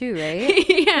relationship, too, right?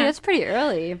 Yeah. That's pretty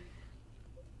early.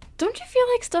 Don't you feel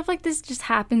like stuff like this just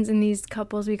happens in these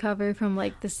couples we cover from,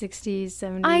 like, the 60s,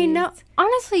 70s? I know.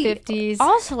 Honestly, 50s.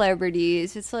 All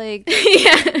celebrities. It's like...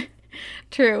 Yeah.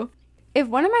 True. If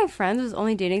one of my friends was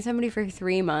only dating somebody for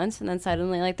 3 months and then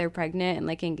suddenly, like, they're pregnant and,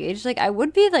 like, engaged, like, I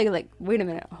would be, like, wait a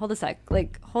minute, hold a sec,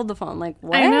 like, hold the phone, like,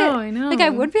 what? I know. Like, I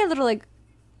would be a little, like,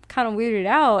 kind of weirded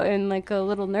out and, like, a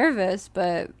little nervous,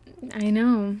 but... I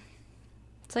know.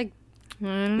 It's, like,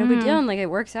 no big deal, and, like, it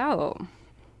works out.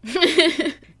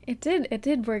 It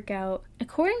did work out.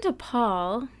 According to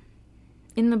Paul,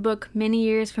 in the book Many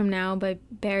Years From Now by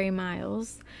Barry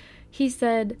Miles, he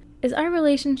said... As our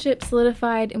relationship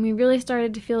solidified and we really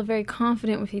started to feel very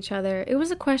confident with each other, it was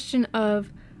a question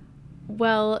of,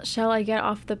 well, shall I get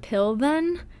off the pill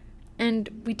then?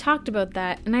 And we talked about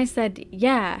that, and I said,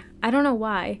 yeah, I don't know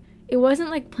why. it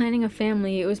wasn't like planning a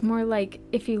family. It was more like,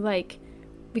 if you like,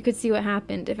 we could see what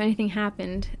happened. If anything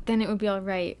happened, then it would be all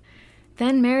right.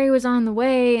 Then Mary was on the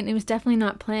way, and it was definitely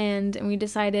not planned, and we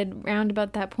decided round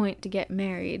about that point to get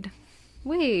married.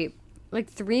 Wait, like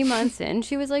 3 months in,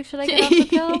 she was like, should I get off the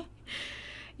pill?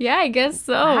 Yeah, I guess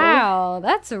so. Wow,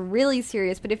 that's really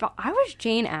serious. But if I was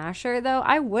Jane Asher, though,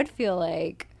 I would feel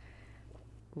like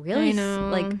really, I know.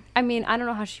 like, I mean, I don't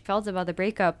know how she felt about the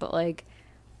breakup, but like,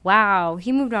 wow,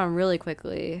 he moved on really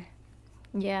quickly.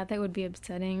 Yeah, that would be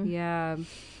upsetting. Yeah.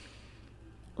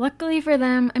 Luckily for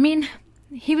them, I mean,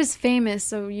 he was famous,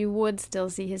 so you would still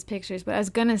see his pictures, but I was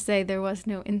gonna say there was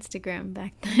no Instagram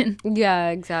back then. Yeah,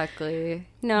 exactly.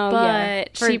 No, but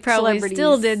yeah. she probably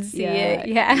still did see it.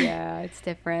 Yeah. Yeah, it's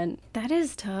different. That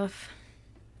is tough.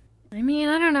 I mean,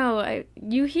 I don't know.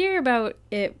 You hear about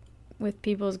it with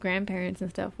people's grandparents and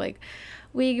stuff. Like,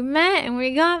 we met and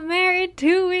we got married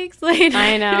 2 weeks later.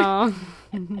 I know.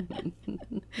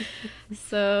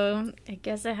 So, I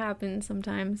guess it happens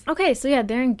sometimes. Okay, so yeah,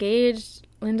 they're engaged.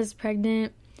 Linda's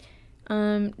pregnant.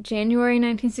 January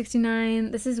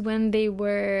 1969. This is when they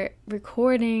were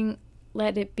recording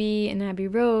Let It Be in Abbey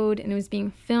Road, and it was being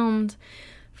filmed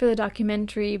for the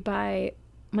documentary by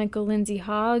Michael Lindsay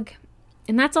Hogg.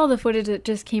 And that's all the footage that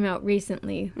just came out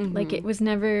recently. Mm-hmm. Like, it was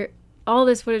never, all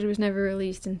this footage was never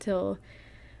released until,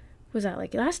 was that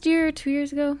like last year or 2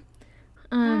 years ago?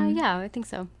 Yeah, I think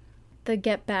so. The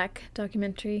Get Back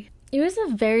documentary. It was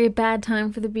a very bad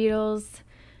time for the Beatles.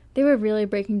 They were really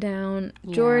breaking down.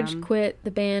 Yeah. George quit the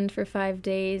band for 5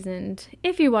 days, and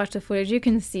if you watch the footage, you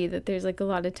can see that there's like a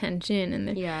lot of tension,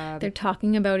 and they're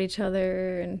talking about each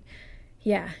other, and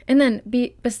yeah. And then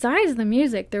besides the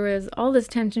music, there was all this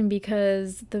tension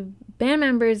because the band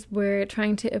members were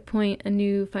trying to appoint a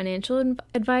new financial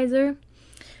advisor,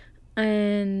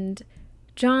 and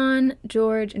John,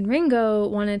 George, and Ringo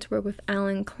wanted to work with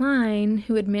Alan Klein,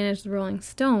 who had managed the Rolling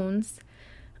Stones.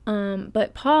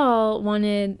 But Paul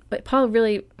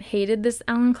really hated this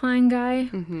Alan Klein guy,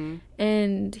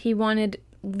 and he wanted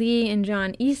Lee and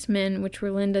John Eastman, which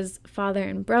were Linda's father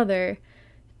and brother,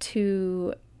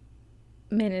 to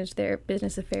manage their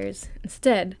business affairs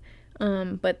instead.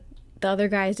 But the other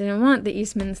guys didn't want the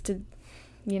Eastmans to,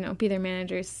 be their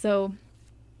managers, so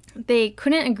they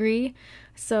couldn't agree,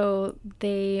 so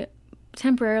they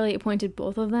temporarily appointed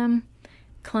both of them.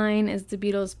 Klein as the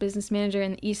Beatles' business manager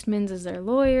and the Eastmans as their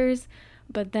lawyers,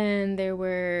 but then there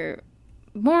were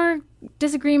more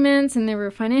disagreements and there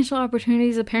were financial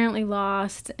opportunities apparently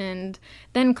lost, and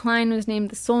then Klein was named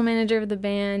the sole manager of the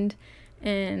band,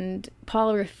 and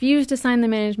Paul refused to sign the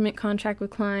management contract with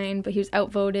Klein, but he was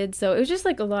outvoted, so it was just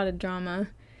like a lot of drama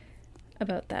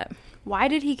about that. Why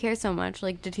did he care so much?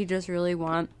 Like, did he just really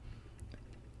want...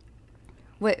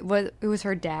 It was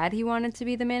her dad he wanted to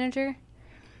be the manager?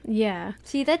 Yeah.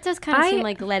 See, that does kind of seem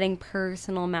like letting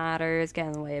personal matters get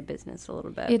in the way of business a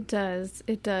little bit. It does.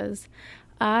 It does.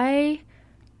 I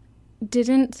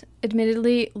didn't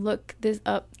admittedly look this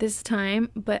up this time,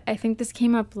 but I think this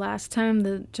came up last time,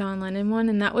 the John Lennon one,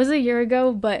 and that was a year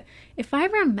ago. But if I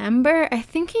remember, I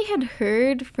think he had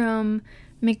heard from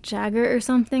Mick Jagger or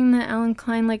something that Alan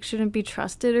Klein, shouldn't be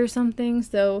trusted or something.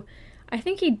 So I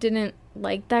think he didn't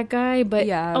like that guy, but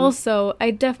also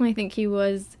I definitely think he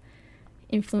was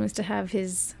influenced to have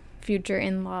his future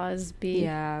in-laws be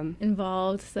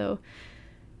involved, so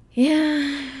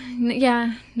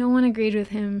yeah, no one agreed with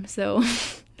him, so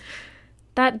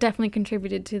that definitely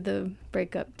contributed to the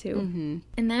breakup too.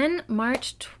 And then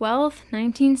March 12th,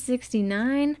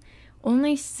 1969,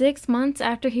 only 6 months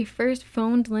after he first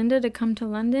phoned Linda to come to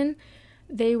London,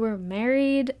 they were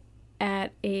married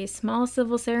at a small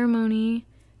civil ceremony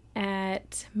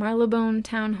at Marylebone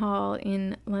Town Hall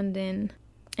in London.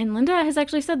 And Linda has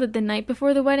actually said that the night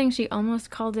before the wedding, she almost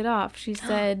called it off. She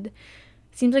said,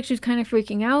 seems like she was kind of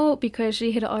freaking out because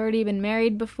she had already been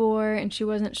married before and she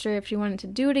wasn't sure if she wanted to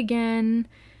do it again.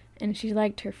 And she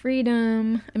liked her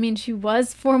freedom. I mean, she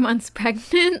was 4 months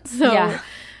pregnant, so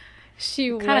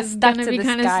she was kind of stuck to this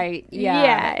guy.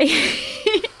 Yeah.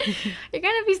 You're going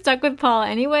to be stuck with Paul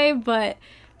anyway, but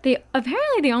they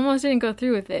almost didn't go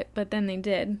through with it, but then they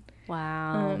did.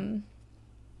 Wow.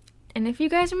 And if you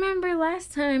guys remember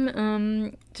last time,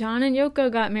 John and Yoko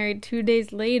got married 2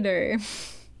 days later.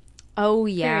 Oh,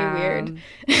 yeah. Very weird.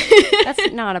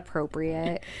 That's not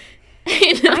appropriate.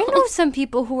 I know some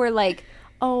people who are like,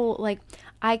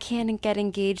 I can't get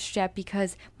engaged yet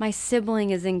because my sibling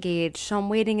is engaged, so I'm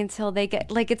waiting until they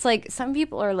get... it's like some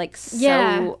people are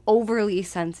so overly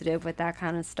sensitive with that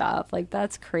kind of stuff.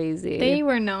 That's crazy. They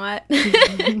were not.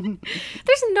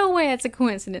 There's no way that's a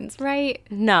coincidence, right?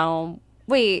 No.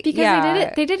 Wait,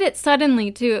 because they did it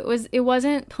suddenly too. It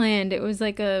wasn't planned. It was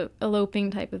like a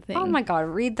eloping type of thing. Oh my God,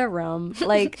 read the room.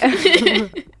 Like,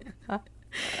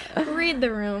 read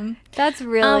the room. That's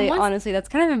really, honestly, that's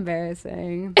kind of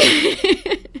embarrassing.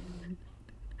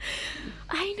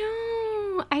 I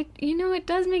know. It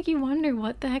does make you wonder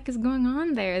what the heck is going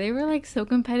on there. They were like so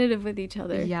competitive with each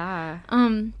other. Yeah.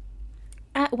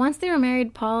 Once they were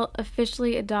married, Paul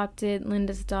officially adopted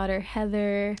Linda's daughter,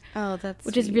 Heather. Oh, that's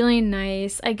which sweet. is really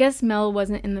nice. I guess Mel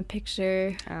wasn't in the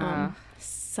picture.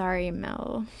 Sorry,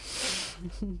 Mel.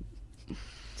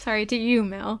 Sorry to you,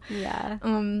 Mel. Yeah.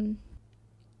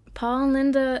 Paul and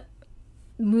Linda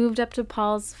moved up to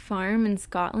Paul's farm in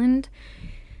Scotland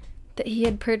that he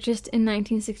had purchased in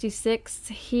 1966.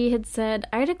 He had said,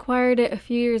 "I'd acquired it a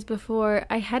few years before.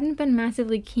 I hadn't been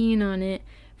massively keen on it,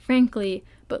 frankly,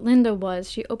 but Linda was.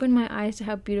 She opened my eyes to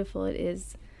how beautiful it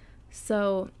is."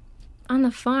 So on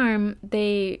the farm,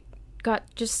 they got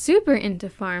just super into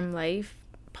farm life.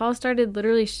 Paul started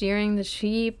literally shearing the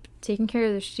sheep, taking care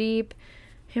of the sheep.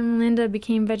 Him and Linda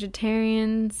became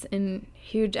vegetarians and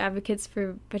huge advocates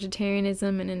for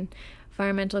vegetarianism and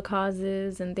environmental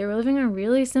causes, and they were living a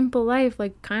really simple life,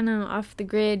 like kind of off the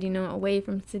grid, away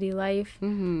from city life.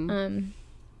 And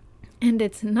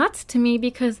it's nuts to me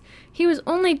because he was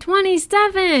only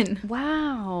 27.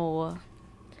 Wow.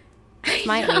 That's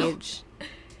my age.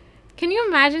 Can you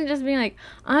imagine just being like,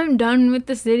 I'm done with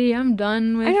the city, I'm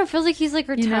done with... I know, it feels like he's like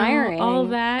retiring. All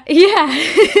that. Yeah.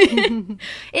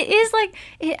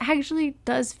 It actually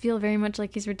does feel very much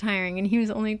like he's retiring, and he was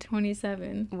only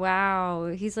 27. Wow.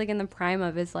 He's like in the prime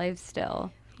of his life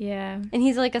still. Yeah. And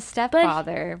he's like a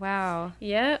stepfather. Wow.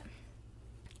 Yep.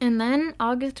 And then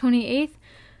August 28th,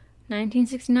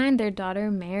 1969, their daughter,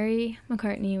 Mary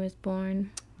McCartney, was born.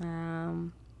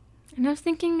 And I was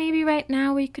thinking maybe right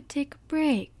now we could take a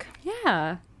break.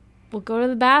 Yeah. We'll go to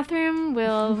the bathroom,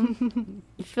 we'll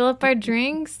fill up our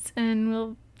drinks, and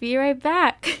we'll be right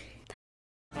back.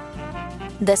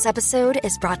 This episode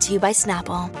is brought to you by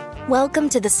Snapple. Welcome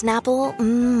to the Snapple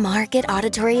Market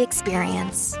Auditory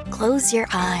Experience. Close your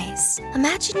eyes.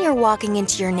 Imagine you're walking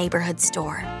into your neighborhood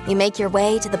store. You make your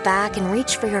way to the back and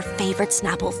reach for your favorite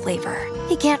Snapple flavor.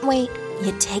 You can't wait.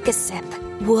 You take a sip.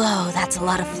 Whoa, that's a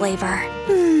lot of flavor.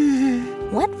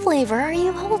 What flavor are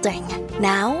you holding?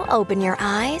 Now open your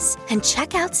eyes and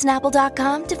check out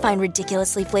Snapple.com to find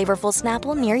ridiculously flavorful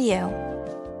Snapple near you.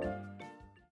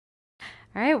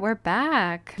 All right, we're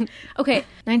back. Okay,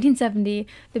 1970,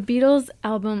 the Beatles'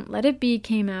 album Let It Be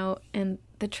came out, and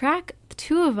the track, The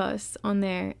Two of Us, on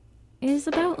there is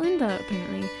about Linda,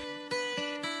 apparently.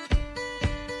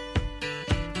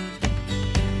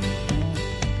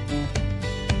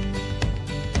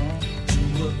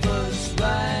 Two of us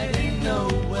riding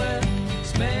nowhere,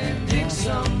 spending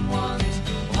someone's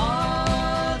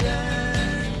hard-earned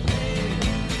day.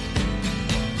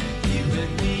 You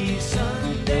and me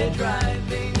Sunday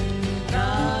driving,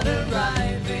 not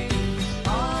arriving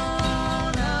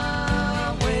on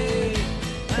our way.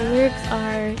 The lyrics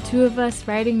are, two of us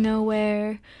riding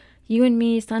nowhere, you and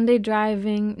me Sunday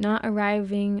driving, not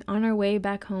arriving, on our way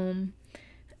back home.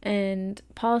 And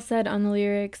Paul said on the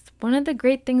lyrics, one of the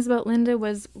great things about Linda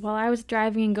was while I was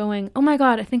driving and going, oh my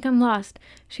God, I think I'm lost,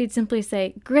 she'd simply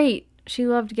say, great, she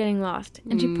loved getting lost.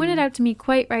 And she pointed out to me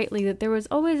quite rightly that there was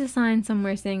always a sign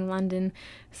somewhere saying London,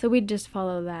 so we'd just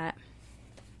follow that.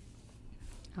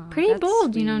 Oh, pretty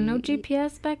bold, sweet. No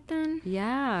GPS back then.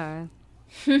 Yeah.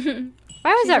 If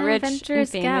I was that rich and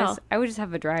adventurous famous, gal. I would just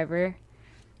have a driver.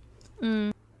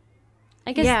 I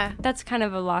guess that's kind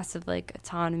of a loss of, like,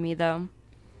 autonomy, though.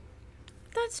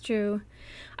 That's true.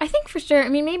 I think for sure,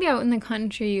 maybe out in the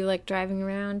country you like driving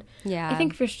around. Yeah. I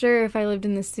think for sure if I lived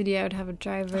in the city I would have a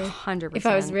driver. 100%. If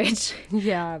I was rich.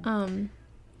 Yeah.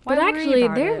 But actually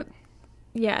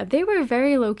they were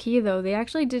very low key though. They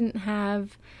actually didn't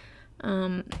have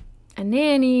a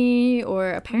nanny,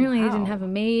 or apparently they didn't have a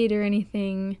maid or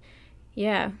anything.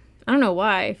 Yeah. I don't know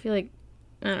why. I feel like,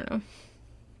 I don't know.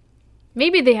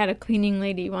 Maybe they had a cleaning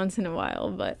lady once in a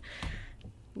while, but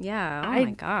yeah. Oh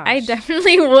my gosh. I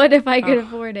definitely would if I could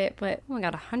afford it, but oh my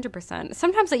God, 100%.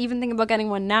 Sometimes I even think about getting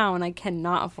one now and I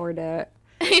cannot afford it.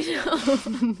 I know.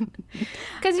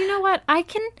 Because you know what? I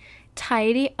can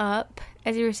tidy up,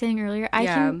 as you were saying earlier. I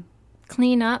can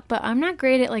clean up, but I'm not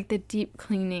great at like the deep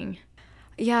cleaning.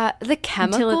 Yeah, the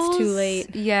chemicals. Until it's too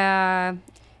late. Yeah.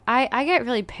 I get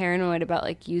really paranoid about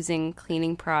like using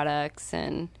cleaning products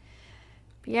and...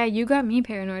 Yeah, you got me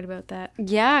paranoid about that.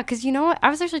 Yeah, because you know what? I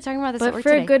was actually talking about this at work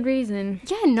for today. a good reason.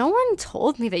 Yeah, no one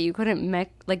told me that you couldn't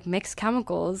mix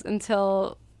chemicals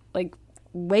until like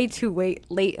way too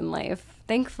late in life.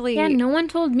 Thankfully. Yeah, no one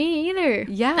told me either.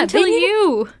 Yeah. Until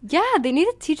you. Yeah, they need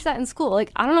to teach that in school.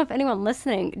 Like, I don't know if anyone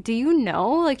listening, do you know,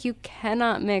 like, you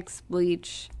cannot mix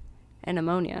bleach and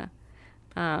ammonia.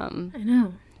 I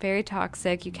know. Very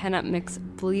toxic. You cannot mix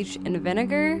bleach and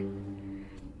vinegar.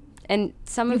 And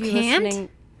some of you can't? listening,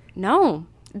 no.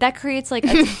 That creates, like,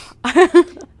 a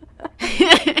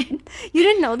you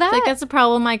didn't know that? Like, that's a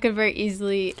problem I could very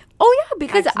easily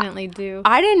because accidentally do.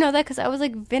 I didn't know that because I was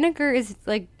like, vinegar is,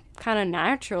 like, kind of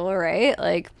natural, right?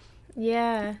 Like,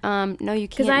 yeah. no, you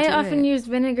can't. Because I often use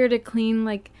vinegar to clean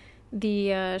like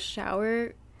the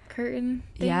shower curtain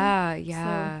thing.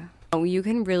 Yeah. Oh, you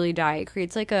can really die. It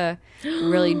creates like a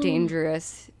really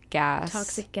dangerous gas.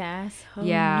 Toxic gas. Oh,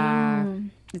 yeah. no.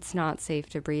 It's not safe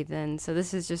to breathe in. So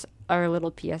this is just our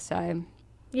little PSI.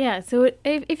 Yeah, so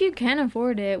if you can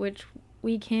afford it, which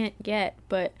we can't get,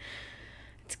 but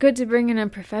it's good to bring in a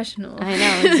professional. I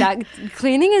know, exactly.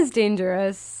 Cleaning is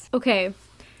dangerous. Okay,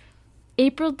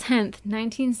 April 10th,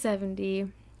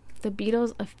 1970, the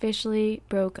Beatles officially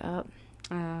broke up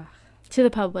to the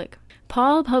public.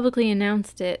 Paul publicly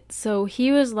announced it, so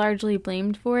he was largely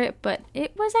blamed for it, but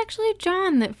it was actually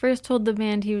John that first told the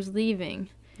band he was leaving.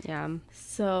 Yeah.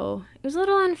 So it was a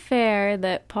little unfair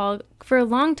that Paul, for a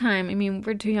long time, I mean,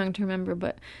 we're too young to remember,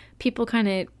 but people kind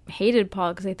of hated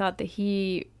Paul because they thought that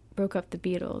he broke up the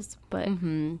Beatles. But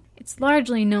it's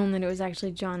largely known that it was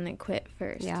actually John that quit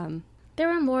first. Yeah. There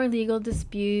were more legal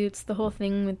disputes, the whole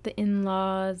thing with the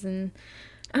in-laws and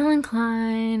Alan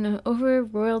Klein over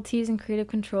royalties and creative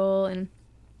control. And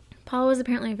Paul was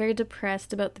apparently very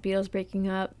depressed about the Beatles breaking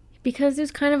up. Because it was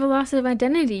kind of a loss of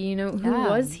identity, you know. Who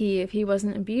was he if he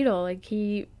wasn't a Beatle? Like,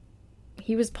 he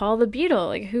was Paul the Beatle.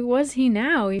 Like, who was he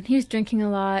now? He was drinking a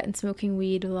lot and smoking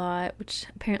weed a lot, which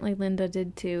apparently Linda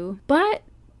did too. But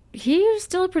he was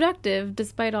still productive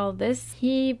despite all this.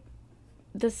 He,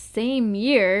 the same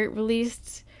year,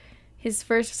 released his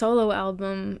first solo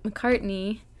album,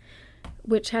 McCartney,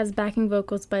 which has backing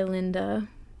vocals by Linda.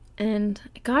 And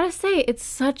I gotta say, it's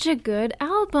such a good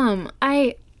album.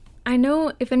 I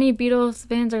know if any Beatles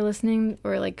fans are listening,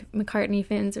 or like McCartney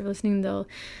fans are listening, they'll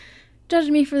judge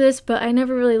me for this, but I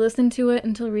never really listened to it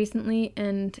until recently,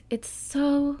 and it's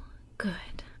so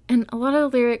good. And a lot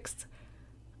of the lyrics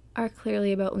are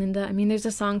clearly about Linda. I mean, there's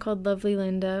a song called Lovely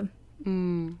Linda,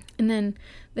 and then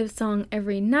the song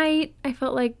Every Night, I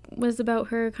felt like was about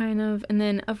her, kind of. And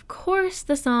then, of course,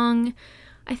 the song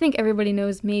I think everybody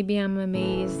knows, Maybe I'm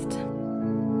Amazed.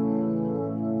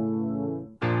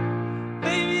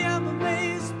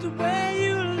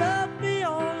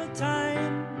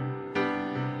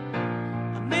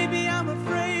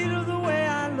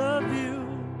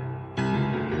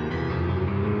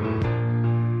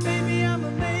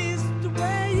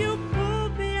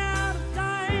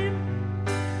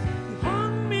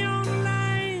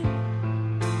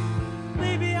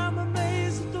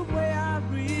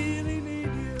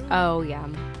 Oh, yeah.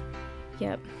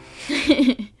 Yep.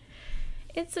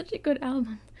 It's such a good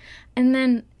album. And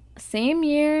then same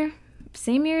year as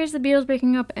the Beatles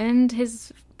breaking up and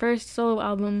his first solo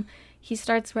album, he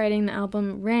starts writing the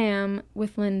album Ram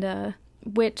with Linda,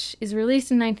 which is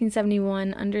released in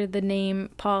 1971 under the name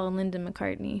Paul and Linda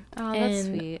McCartney. Oh, that's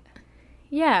sweet.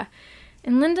 Yeah.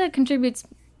 And Linda contributes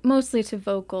mostly to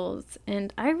vocals,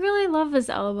 and I really love this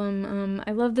album.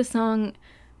 I love the song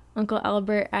Uncle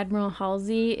Albert, Admiral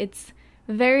Halsey. It's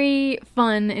very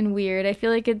fun and weird. I feel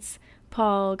like it's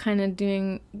Paul kind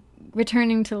of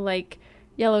returning to like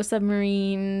Yellow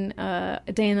Submarine, A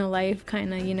Day in the Life,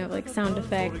 kind of, you know, like sound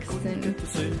effects. And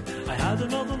I had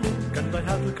another look and I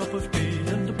had a cup of tea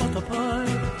and a butter pie.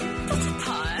 Butter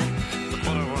pie? The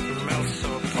butter wouldn't melt,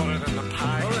 so put it in the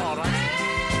pie. All right.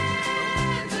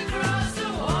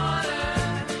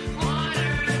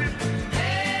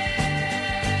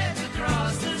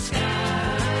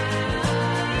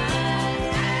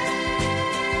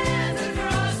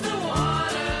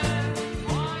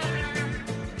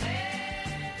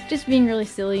 just being really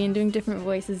silly and doing different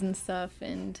voices and stuff.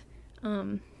 And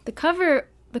the cover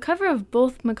of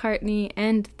both McCartney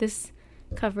and this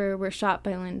cover were shot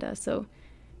by Linda, so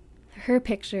her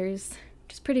pictures,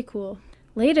 which is pretty cool.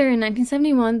 Later in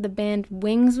 1971, the band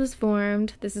Wings was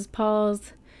formed. This is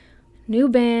Paul's new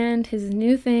band, his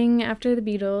new thing after the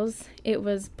Beatles. It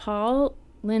was Paul,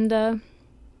 Linda,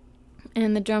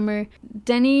 and the drummer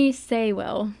Denny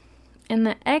Saywell, and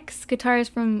the ex-guitarist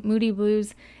from Moody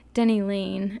Blues, Denny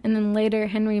Lane, and then later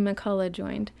Henry McCullough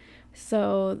joined.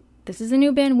 So this is a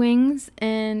new band, Wings,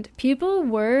 and people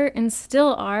were and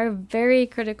still are very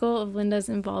critical of Linda's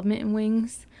involvement in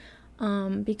Wings,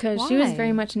 because she was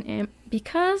very much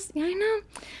because, yeah, I know,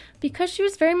 because she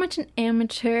was very much an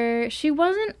amateur, she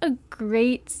wasn't a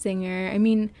great singer. I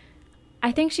mean,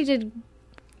 I think she did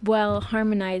well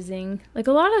harmonizing. Like,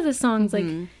 a lot of the songs, like,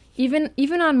 even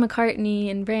on McCartney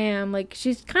and Ram, like,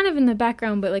 she's kind of in the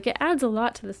background, but, like, it adds a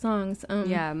lot to the songs.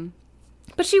 Yeah.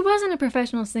 But she wasn't a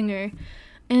professional singer,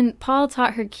 and Paul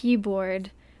taught her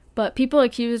keyboard, but people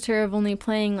accused her of only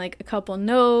playing, like, a couple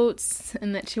notes,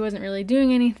 and that she wasn't really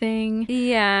doing anything.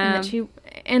 Yeah.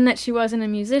 And that she wasn't a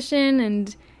musician,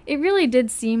 and it really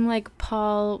did seem like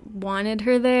Paul wanted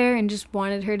her there and just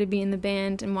wanted her to be in the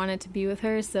band and wanted to be with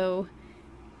her, so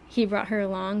he brought her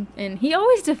along, and he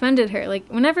always defended her. Like,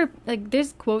 whenever, like,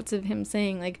 there's quotes of him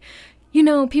saying, like, you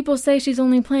know, people say she's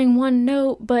only playing one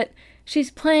note, but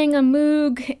she's playing a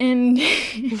moog, and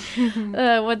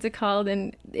what's it called,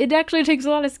 and it actually takes a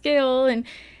lot of skill, and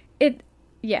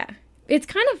it's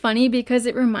kind of funny because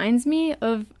it reminds me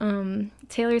of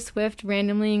Taylor Swift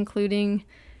randomly including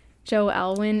Joe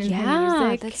Alwyn in her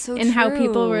music. That's so and true. How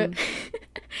people were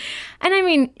and I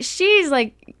mean, she's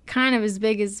like kind of as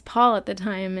big as Paul at the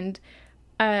time, and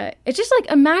it's just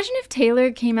like, imagine if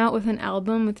Taylor came out with an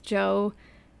album with Joe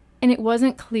and it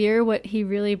wasn't clear what he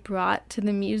really brought to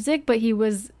the music, but he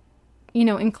was, you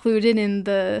know, included in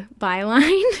the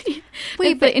byline.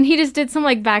 Wait, and he just did some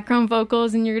like background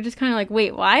vocals, and you're just kind of like,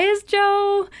 wait, why is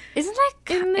Joe? Isn't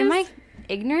that? Am I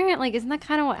ignorant? Like, isn't that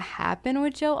kind of what happened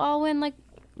with Joe Alwyn? Like,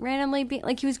 randomly being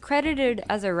like, he was credited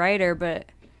as a writer, but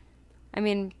I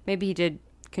mean, maybe he did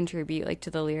contribute like to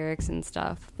the lyrics and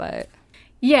stuff. But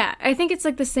yeah, I think it's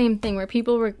like the same thing where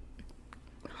people were,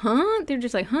 they're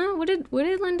just like, what did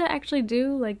Linda actually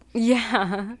do? Like,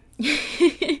 yeah.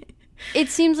 It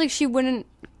seems like she wouldn't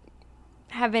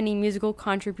have any musical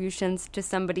contributions to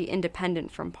somebody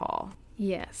independent from Paul.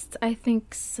 Yes, I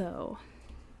think so.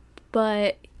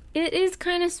 But it is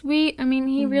kind of sweet. I mean,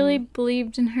 he really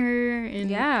believed in her. And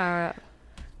yeah.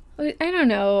 I don't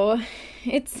know.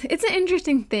 It's an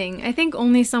interesting thing. I think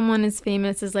only someone as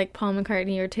famous as like Paul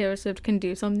McCartney or Taylor Swift can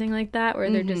do something like that, where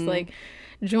they're just like,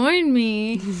 join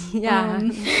me. Yeah.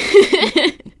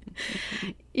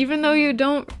 Even though you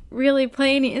don't really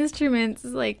play any instruments,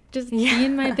 like, just be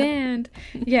in my band.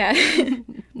 Yeah.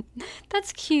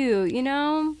 That's cute, you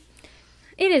know?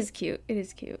 It is cute. It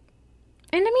is cute.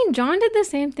 And I mean, John did the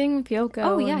same thing with Yoko.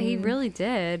 Oh, yeah, he really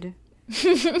did.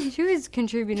 She was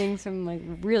contributing some, like,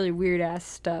 really weird-ass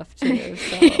stuff, too,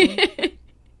 so.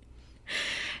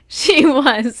 She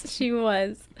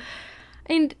was.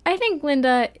 And I think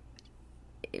Linda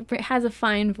has a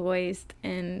fine voice,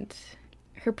 and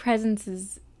her presence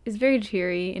is very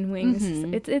cheery in Wings.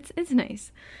 It's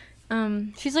nice.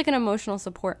 She's like an emotional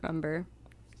support member.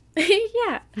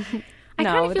 Yeah. I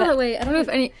kind of feel that way. I don't know if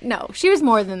any... No, she was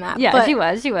more than that. Yeah, but... she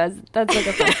was. That's like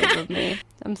offensive of me.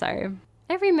 I'm sorry.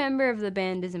 Every member of the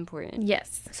band is important.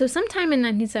 Yes. So sometime in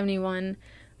 1971,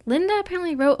 Linda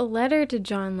apparently wrote a letter to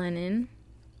John Lennon,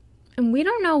 and we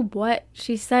don't know what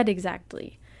she said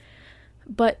exactly.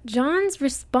 But John's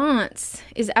response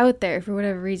is out there for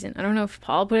whatever reason. I don't know if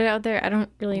Paul put it out there. I don't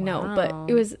really know. But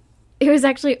it was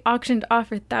actually auctioned off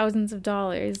for thousands of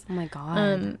dollars. Oh, my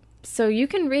God. So you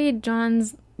can read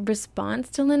John's response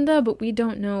to Linda, but we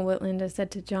don't know what Linda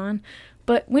said to John.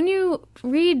 But when you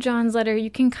read John's letter, you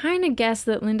can kind of guess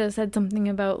that Linda said something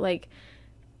about, like,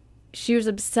 she was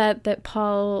upset that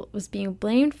Paul was being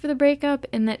blamed for the breakup,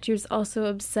 and that she was also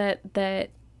upset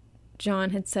that John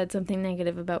had said something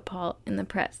negative about Paul in the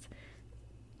press.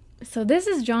 So this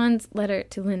is John's letter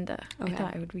to Linda. Okay. I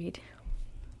thought I would read.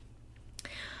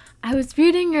 I was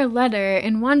reading your letter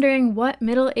and wondering what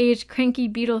middle-aged cranky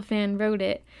Beatle fan wrote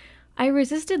it. I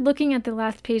resisted looking at the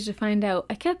last page to find out.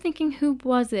 I kept thinking, who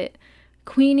was it?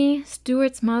 Queenie,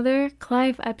 Stuart's mother,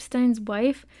 Clive Epstein's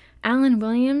wife, Alan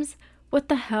Williams? What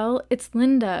the hell? It's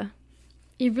Linda.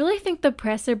 You really think the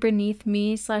press are beneath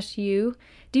me/you?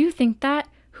 Do you think that?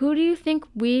 Who do you think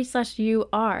we/you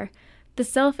are? The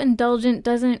self-indulgent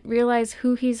doesn't realize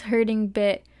who he's hurting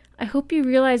bit. I hope you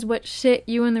realize what shit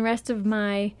you and the rest of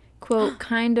my, quote,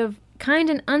 kind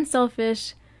and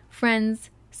unselfish friends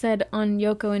said on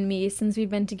Yoko and me since we've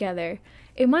been together.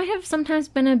 It might have sometimes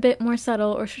been a bit more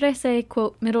subtle, or should I say,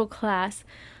 quote, middle class,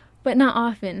 but not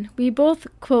often. We both,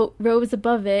 quote, rose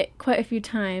above it quite a few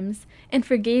times, and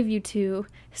forgave you two.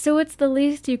 So it's the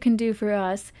least you can do for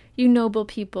us, you noble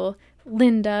people.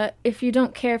 Linda, if you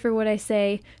don't care for what I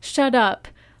say, shut up.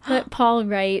 Let Paul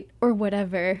write, or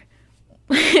whatever.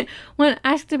 When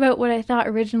asked about what I thought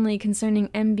originally concerning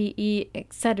MBE,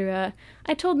 etc.,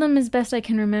 I told them as best I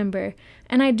can remember,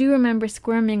 and I do remember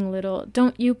squirming a little.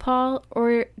 Don't you, Paul?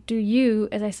 Or do you,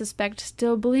 as I suspect,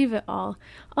 still believe it all?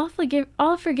 I'll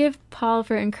forgive Paul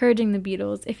for encouraging the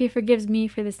Beatles, if he forgives me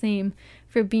for the same,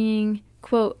 for being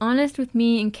quote, honest with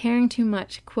me and caring too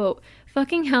much, quote,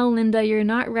 fucking hell, Linda, you're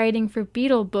not writing for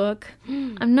Beatle book.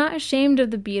 I'm not ashamed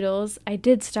of the Beatles. I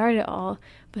did start it all,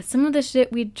 but some of the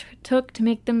shit we took to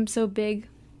make them so big,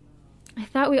 I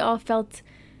thought we all felt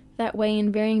that way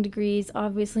in varying degrees.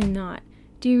 Obviously not.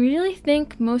 Do you really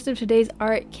think most of today's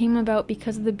art came about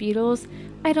because of the Beatles?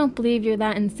 I don't believe you're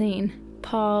that insane.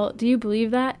 Paul, do you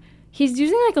believe that? He's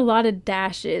using like a lot of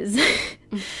dashes,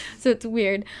 so it's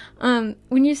weird.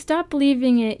 When you stop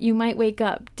believing it, you might wake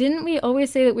up. Didn't we always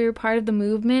say that we were part of the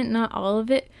movement, not all of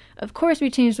it? Of course we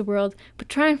changed the world, but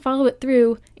try and follow it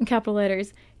through, in capital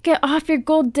letters. Get off your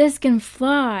gold disc and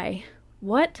fly.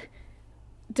 What?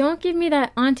 Don't give me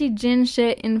that Auntie Jin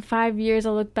shit. In 5 years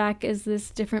I'll look back as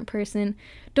this different person.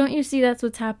 Don't you see that's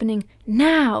what's happening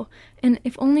now? And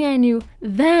if only I knew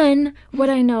then what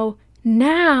I know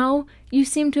now. You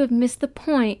seem to have missed the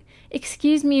point.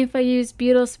 Excuse me if I use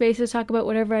Beatle space to talk about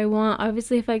whatever I want.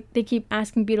 Obviously, if they keep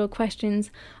asking Beatle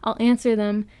questions, I'll answer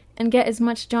them and get as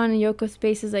much John and Yoko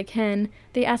space as I can.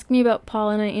 They ask me about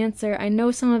Paul and I answer. I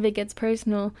know some of it gets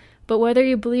personal, but whether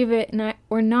you believe it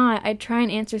or not, I try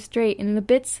and answer straight. And the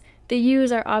bits they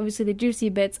use are obviously the juicy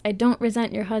bits. I don't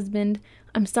resent your husband.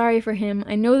 I'm sorry for him.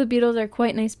 I know the Beatles are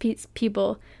quite nice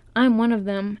people. I'm one of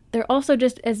them. They're also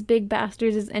just as big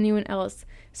bastards as anyone else.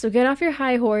 So get off your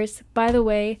high horse. By the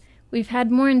way, we've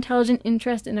had more intelligent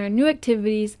interest in our new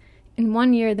activities in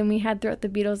 1 year than we had throughout the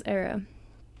Beatles era.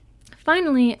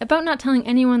 Finally, about not telling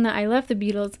anyone that I left the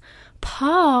Beatles,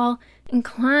 Paul and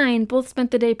Klein both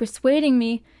spent the day persuading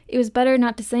me it was better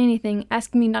not to say anything,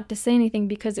 asking me not to say anything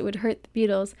because it would hurt the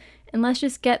Beatles. And let's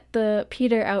just get the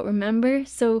Peter out, remember?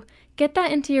 So get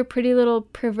that into your pretty little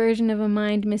perversion of a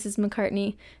mind, Mrs.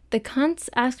 McCartney. The cunts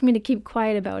asked me to keep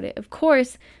quiet about it. Of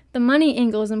course, the money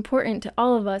angle is important to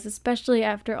all of us, especially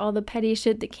after all the petty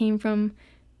shit that came from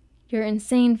your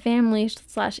insane family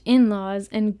 / in-laws.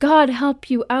 And God help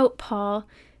you out, Paul.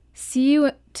 See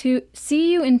you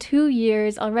in 2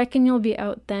 years. I'll reckon you'll be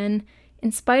out then.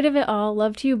 In spite of it all,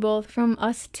 love to you both from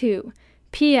us too.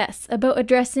 P.S. About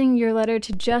addressing your letter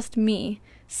to just me.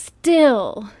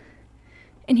 Still.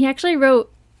 And he actually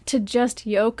wrote to just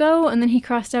Yoko, and then he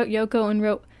crossed out Yoko and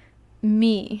wrote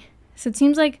me. So it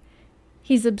seems like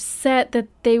he's upset that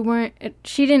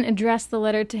she didn't address the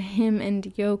letter to him and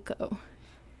Yoko.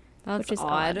 That's which is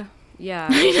odd. Yeah.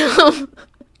 I know.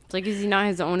 It's like, is he not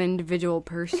his own individual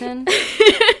person?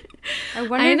 I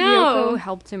wonder if Yoko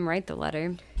helped him write the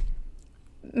letter.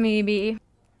 Maybe.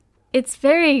 It's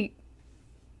very,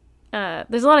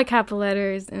 there's a lot of capital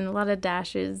letters and a lot of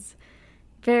dashes.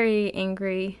 Very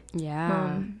angry.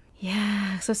 Yeah.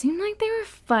 Yeah, so it seemed like they were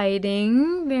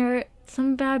fighting. There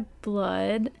some bad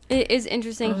blood. It is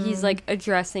interesting. He's like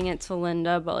addressing it to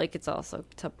Linda, but like it's also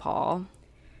to Paul.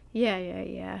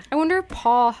 Yeah. I wonder if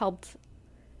Paul helped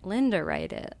Linda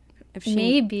write it. If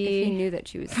he knew that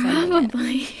she was sending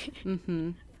Probably.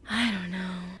 Mm-hmm. I don't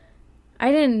know.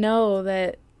 I didn't know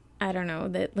that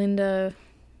Linda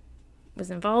was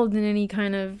involved in any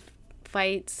kind of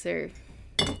fights or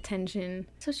tension.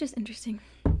 So it's just interesting.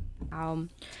 In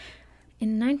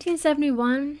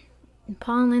 1971,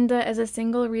 Paul and Linda as a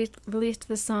single released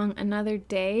the song Another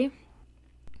Day,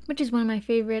 which is one of my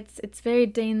favorites. It's very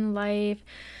day in the life.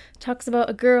 Talks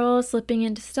about a girl slipping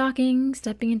into stockings,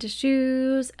 stepping into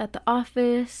shoes, at the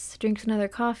office, drinks another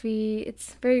coffee.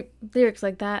 It's very lyrics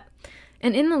like that.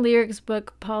 And in the lyrics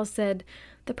book, Paul said,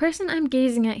 "The person I'm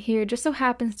gazing at here just so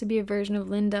happens to be a version of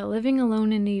Linda living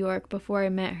alone in New York before I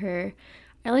met her.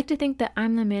 I like to think that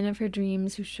I'm the man of her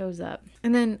dreams who shows up."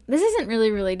 And then, this isn't really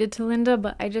related to Linda,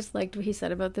 but I just liked what he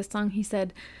said about this song. He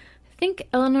said, "Think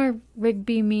Eleanor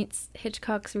Rigby meets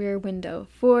Hitchcock's Rear Window.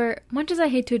 For, much as I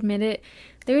hate to admit it,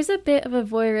 there's a bit of a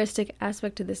voyeuristic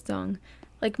aspect to this song.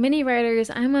 Like many writers,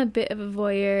 I'm a bit of a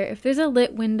voyeur. If there's a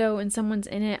lit window and someone's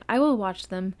in it, I will watch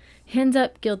them. Hands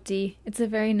up, guilty. It's a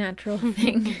very natural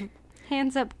thing."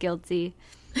 Hands up, guilty.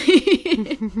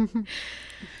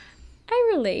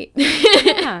 I relate.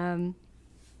 Yeah.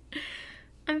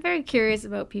 I'm very curious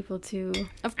about people too.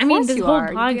 Of course this you whole are.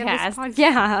 podcast.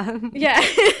 Yeah. Yeah.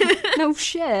 No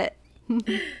shit.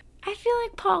 I feel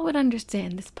like Paul would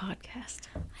understand this podcast.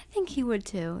 I think he would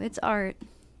too. It's art.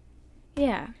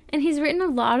 Yeah. And he's written a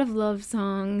lot of love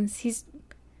songs.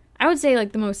 I would say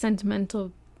like the most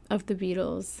sentimental of the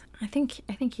Beatles. I think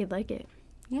he'd like it.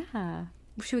 Yeah.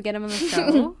 Should we get him on the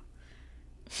show?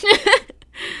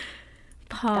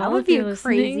 Paul, that would be a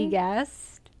crazy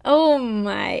guest. Oh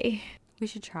my. We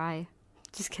should try.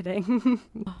 Just kidding.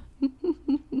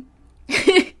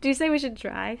 Do you say we should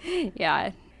try?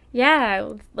 Yeah.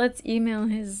 Yeah, let's email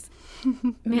his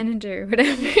manager or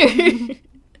whatever.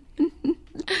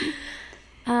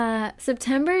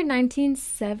 September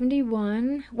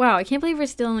 1971. Wow, I can't believe we're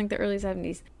still in like the early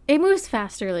 70s. It moves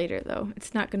faster later though.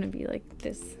 It's not going to be like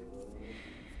this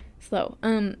slow.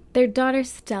 Their daughter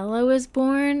Stella was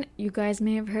born. You guys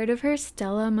may have heard of her,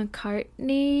 Stella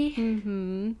McCartney.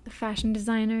 Mm-hmm. The fashion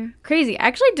designer. Crazy. I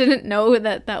actually didn't know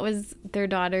that that was their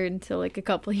daughter until like a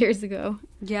couple years ago.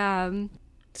 Yeah.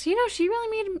 So, you know, she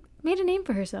really made a name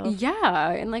for herself.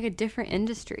 Yeah, in like a different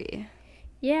industry.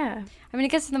 Yeah. I mean, I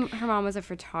guess her mom was a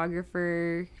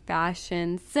photographer,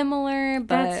 fashion, similar,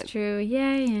 but... That's true.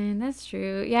 Yeah, that's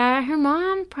true. Yeah, her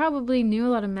mom probably knew a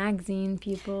lot of magazine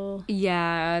people.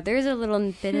 Yeah, there's a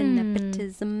little bit of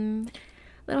nepotism.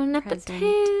 Little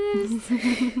nepotism.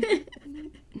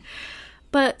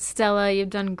 But Stella, you've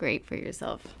done great for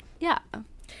yourself. Yeah.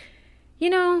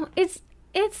 You know, it's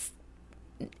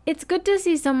good to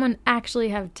see someone actually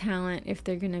have talent if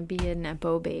they're going to be a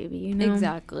Nepo baby, you know?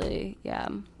 Exactly, yeah.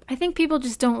 I think people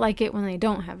just don't like it when they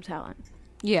don't have talent.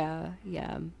 Yeah.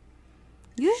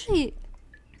 Usually,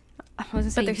 I was going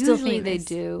to say, they're still usually they famous.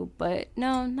 do, but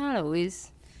no, not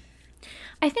always.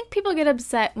 I think people get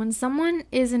upset when someone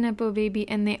is a Nepo baby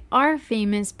and they are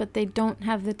famous, but they don't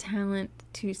have the talent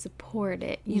to support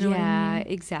it. You know what I mean?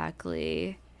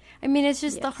 Exactly. I mean, it's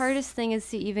just the Yes. hardest thing is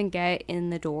to even get in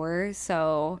the door,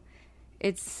 so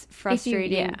it's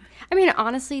frustrating. yeah. I mean,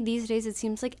 honestly, these days it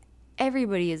seems like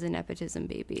everybody is a nepotism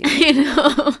baby. You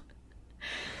know?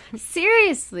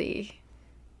 Seriously.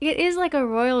 It is like a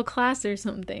royal class or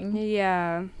something.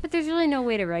 Yeah, but there's really no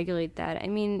way to regulate that. I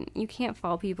mean, you can't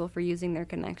fault people for using their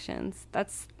connections.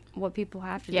 That's what people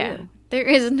have to do. There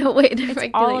is no way to regulate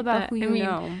It's all about that. who you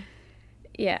know.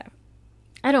 Yeah.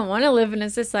 I don't want to live in a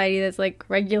society that's like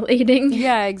regulating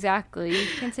Yeah, exactly. You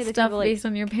can't say that stuff people like, based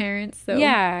on your parents. So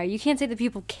yeah, you can't say that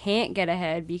people can't get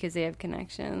ahead because they have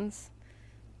connections.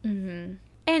 Mm-hmm.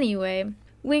 Anyway,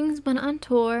 Wings went on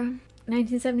tour.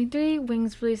 1973,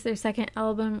 Wings released their second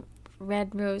album,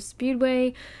 Red Rose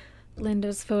Speedway.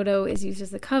 Linda's photo is used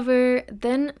as the cover.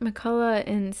 Then McCullough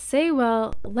and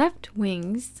Sewell left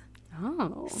Wings.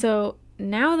 Oh. So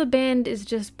now the band is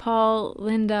just Paul,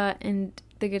 Linda, and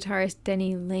the guitarist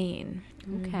Denny Lane.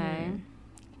 Okay.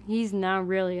 He's now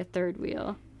really a third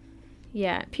wheel.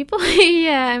 Yeah, and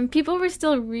people were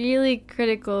still really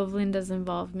critical of Linda's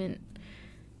involvement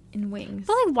in Wings.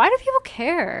 But like, why do people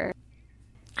care?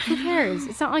 Who cares?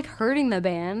 It's not like hurting the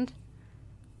band.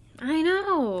 I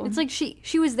know. It's like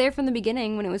she was there from the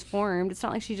beginning when it was formed. It's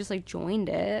not like she just like joined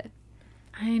it.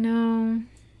 I know.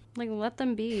 Like, let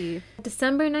them be.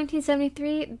 December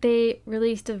 1973, they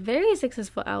released a very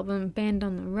successful album, Band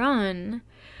on the Run,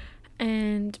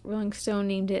 and Rolling Stone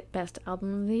named it Best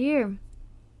Album of the Year.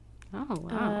 Oh,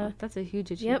 wow. That's a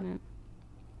huge achievement.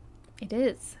 It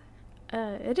is.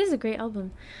 It is a great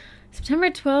album. September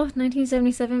 12th,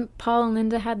 1977, Paul and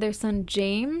Linda had their son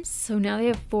James, so now they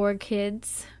have 4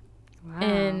 kids. Wow.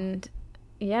 And,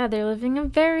 yeah, they're living a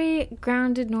very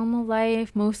grounded, normal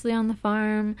life, mostly on the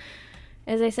farm.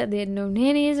 As I said, they had no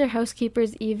nannies or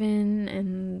housekeepers even,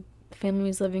 and the family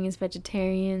was living as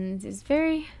vegetarians. It's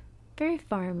very, very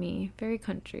farmy, very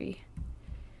country,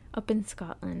 up in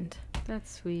Scotland.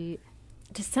 That's sweet.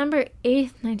 December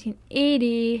 8th,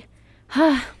 1980.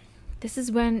 This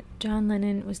is when John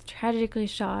Lennon was tragically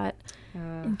shot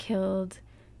and killed.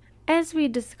 As we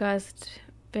discussed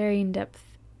very in depth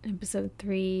in episode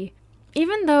 3.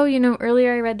 Even though, you know,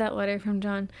 earlier I read that letter from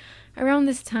John, around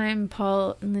this time,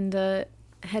 Paul and Linda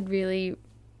had really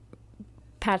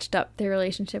patched up their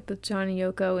relationship with John and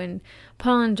Yoko, and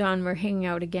Paul and John were hanging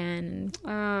out again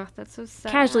and That's so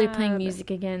sad. casually playing music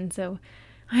again. So,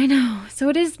 I know. So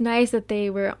it is nice that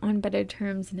they were on better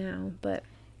terms now, but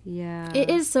Yeah. it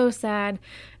is so sad.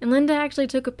 And Linda actually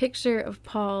took a picture of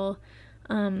Paul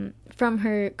from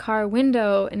her car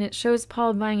window, and it shows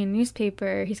Paul buying a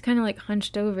newspaper. He's kind of like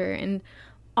hunched over, and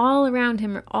all around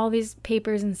him are all these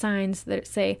papers and signs that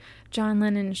say John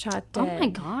Lennon shot dead. Oh my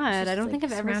god, I don't Just, think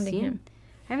I've ever surrounding seen him.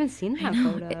 I haven't seen that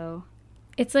know. photo.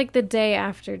 It's like the day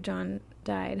after John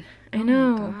died. I Oh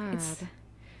know. my god.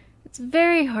 It's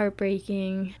very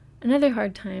heartbreaking. Another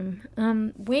hard time.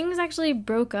 Wings actually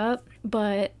broke up,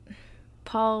 but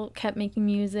Paul kept making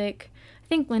music. I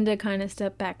think Linda kind of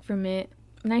stepped back from it.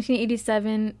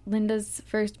 1987, Linda's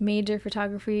first major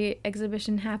photography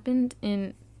exhibition happened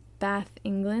in Bath,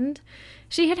 England.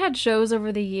 She had had shows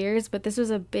over the years, but this was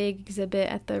a big exhibit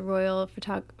at the Royal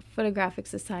Photographic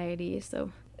Society,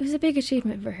 so it was a big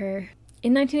achievement for her.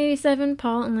 In 1987,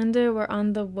 Paul and Linda were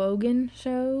on The Wogan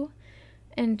Show,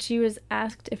 and she was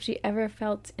asked if she ever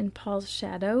felt in Paul's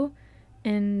shadow,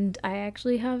 and I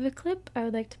actually have a clip I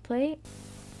would like to play.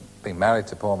 Being married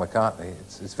to Paul McCartney,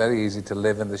 it's very easy to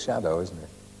live in the shadow, isn't it?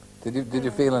 Did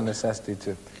you feel a necessity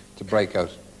to break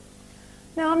out?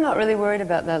 No, I'm not really worried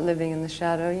about that living in the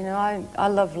shadow. You know, I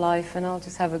love life and I'll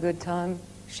just have a good time,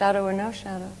 shadow or no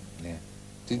shadow. Yeah.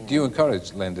 Do you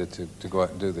encourage Linda to go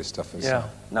out and do this stuff herself?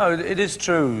 Yeah. No, it is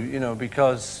true, you know,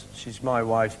 because she's my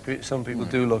wife. Some people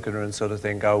do look at her and sort of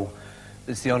think, oh,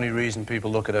 it's the only reason people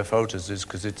look at her photos is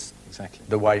because it's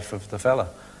the wife of the fella.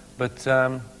 But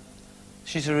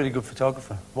she's a really good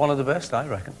photographer. One of the best, I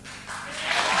reckon.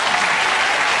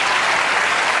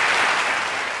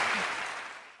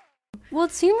 Well,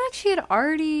 it seemed like she had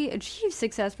already achieved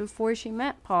success before she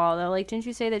met Paul, though. Like, didn't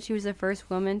you say that she was the first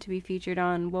woman to be featured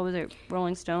on, what was it,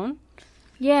 Rolling Stone?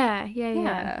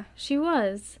 Yeah. She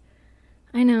was.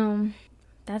 I know.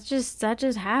 That just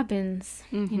happens,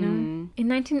 you know? In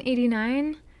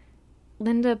 1989,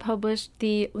 Linda published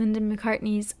the Linda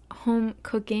McCartney's Home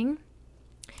Cooking.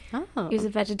 Oh. It was a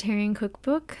vegetarian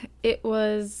cookbook. It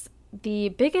was the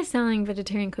biggest selling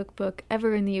vegetarian cookbook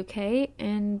ever in the UK,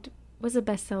 and was a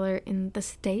bestseller in the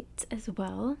States as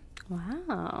well.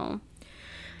 Wow.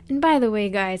 And by the way,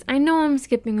 guys, I know I'm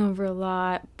skipping over a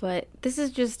lot, but this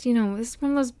is just, you know, this is one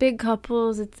of those big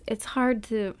couples. It's hard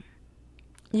to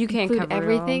include cover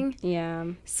everything. Yeah.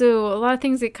 So a lot of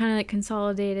things get kind of like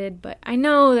consolidated, but I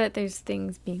know that there's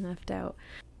things being left out.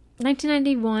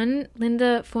 1991,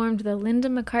 Linda formed the Linda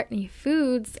McCartney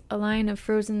Foods, a line of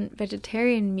frozen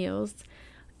vegetarian meals.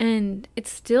 And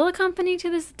it's still a company to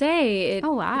this day.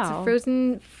 Oh, wow. It's a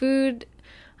frozen food,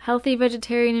 healthy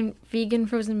vegetarian and vegan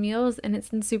frozen meals, and it's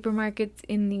in supermarkets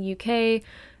in the UK,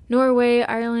 Norway,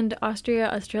 Ireland, Austria,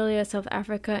 Australia, South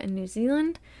Africa, and New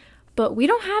Zealand. But we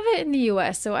don't have it in the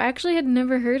US, so I actually had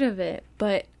never heard of it.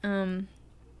 But I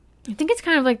think it's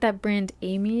kind of like that brand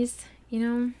Amy's, you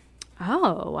know?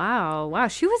 Oh, wow. Wow,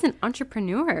 she was an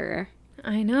entrepreneur.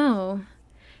 I know.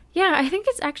 Yeah, I think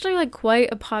it's actually like quite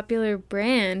a popular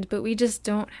brand, but we just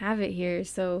don't have it here,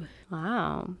 so...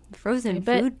 Wow. Frozen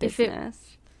food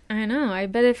business. I know. I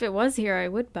bet if it was here, I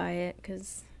would buy it,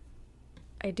 because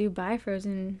I do buy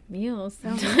frozen meals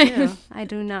sometimes. I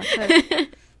do not cook.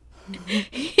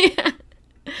 Yeah.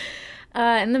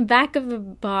 In the back of the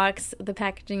box, the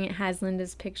packaging, it has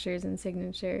Linda's pictures and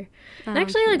signature. And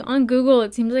actually, like, on Google,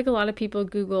 it seems like a lot of people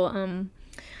Google,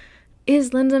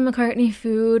 is Linda McCartney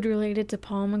food related to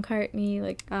Paul McCartney?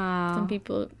 Like, some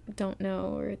people don't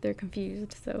know or they're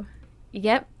confused. So,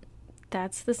 yep,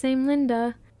 that's the same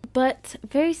Linda. But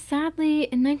very sadly,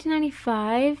 in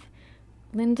 1995,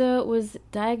 Linda was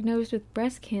diagnosed with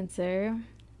breast cancer.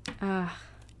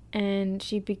 And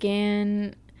she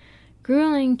began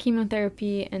grueling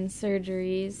chemotherapy and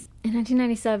surgeries. In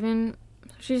 1997,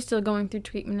 she was still going through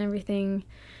treatment and everything.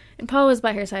 And Paul was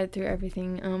by her side through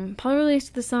everything. Paul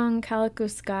released the song Calico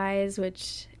Skies,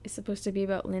 which is supposed to be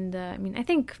about Linda. I mean, I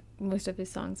think most of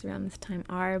his songs around this time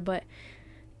are, but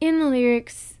in the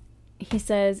lyrics, he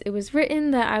says, "It was written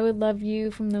that I would love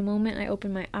you from the moment I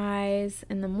opened my eyes,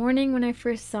 and the morning when I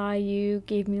first saw you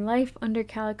gave me life under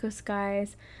calico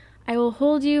skies. I will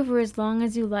hold you for as long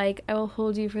as you like. I will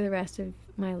hold you for the rest of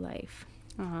my life."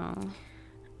 Aww.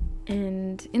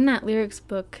 And in that lyrics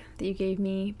book that you gave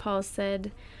me, Paul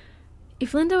said,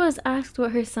 "If Linda was asked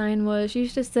what her sign was, she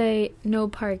used to say, 'No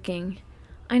parking.'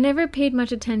 I never paid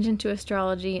much attention to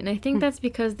astrology, and I think that's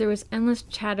because there was endless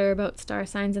chatter about star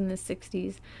signs in the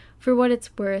 60s. For what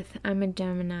it's worth, I'm a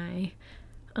Gemini."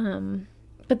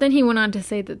 But then he went on to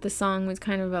say that the song was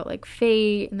kind of about, like,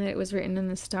 fate, and that it was written in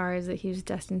the stars, that he was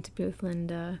destined to be with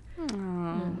Linda.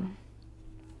 I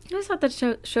just thought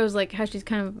that shows, like, how she's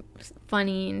kind of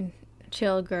funny and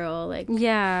chill girl. Like,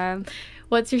 yeah.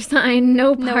 What's your sign?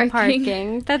 No parking. No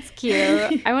parking. That's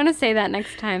cute. I want to say that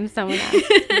next time someone asks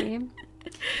me.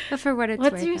 But for what it's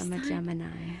worth, I'm a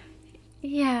Gemini.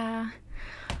 Yeah.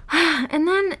 And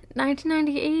then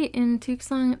 1998 in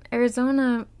Tucson,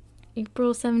 Arizona,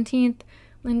 April 17th,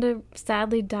 Linda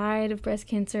sadly died of breast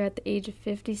cancer at the age of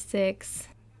 56.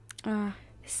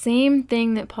 Same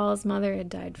thing that Paul's mother had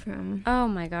died from. Oh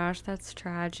my gosh, that's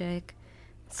tragic.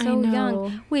 So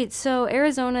young. Wait, so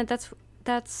Arizona,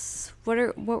 that's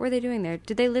what were they doing there?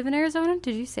 Did they live in Arizona?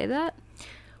 Did you say that?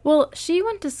 Well, she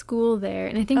went to school there,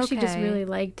 and I think she just really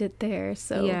liked it there,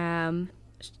 so yeah,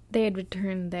 they had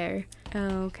returned there.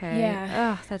 Okay.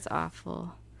 Yeah. Oh, that's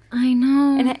awful. I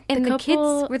know. And the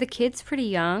kids, were the kids pretty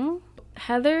young?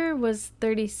 Heather was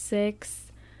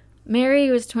 36,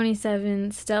 Mary was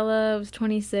 27, Stella was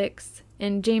 26,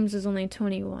 and James was only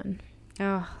 21.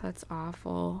 Oh, that's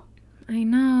awful. I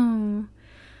know.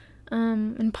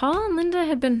 And Paul and Linda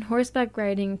had been horseback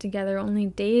riding together only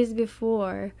days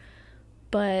before,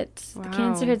 but the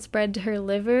cancer had spread to her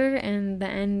liver, and the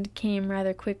end came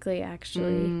rather quickly,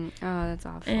 actually. Oh, that's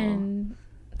awful. And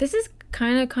this is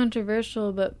kind of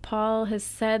controversial, but Paul has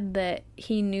said that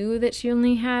he knew that she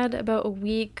only had about a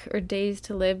week or days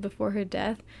to live before her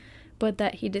death, but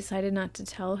that he decided not to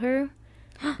tell her.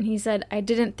 And he said, I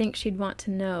didn't think she'd want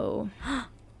to know.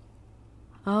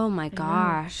 Oh my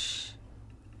gosh.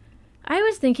 I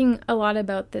was thinking a lot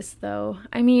about this, though.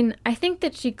 I mean, I think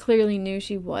that she clearly knew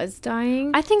she was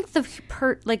dying. I think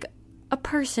a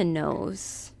person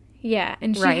knows. Yeah,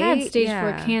 and she right? had stage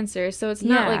 4 cancer, so it's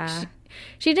not like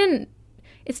she didn't...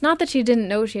 It's not that she didn't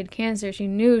know she had cancer. She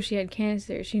knew she had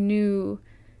cancer. She knew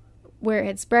where it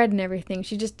had spread and everything.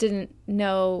 She just didn't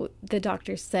know the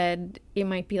doctor said it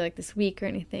might be like this week or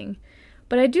anything.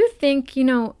 But I do think, you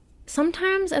know,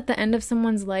 sometimes at the end of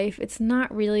someone's life, it's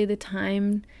not really the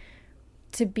time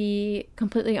to be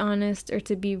completely honest or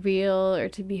to be real or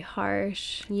to be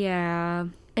harsh. Yeah.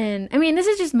 And, I mean, this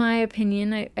is just my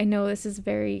opinion. I know this is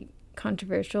very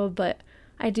controversial, but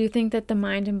I do think that the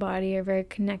mind and body are very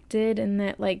connected, and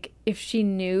that, like, if she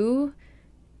knew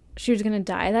she was going to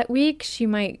die that week, she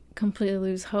might completely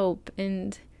lose hope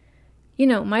and, you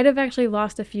know, might have actually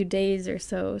lost a few days or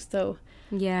so. So,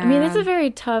 yeah. I mean, it's a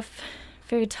very tough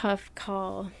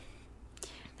call.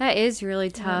 That is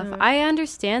really tough. Yeah. I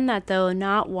understand that, though,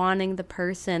 not wanting the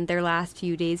person, their last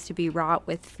few days to be wrought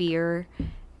with fear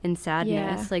and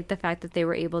sadness. Yeah. Like the fact that they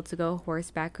were able to go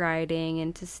horseback riding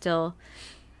and to still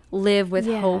live with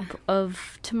hope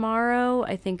of tomorrow,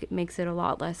 I think it makes it a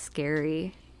lot less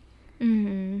scary.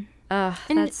 Mm-hmm.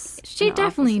 And that's she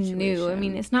definitely knew. I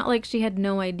mean, it's not like she had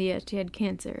no idea she had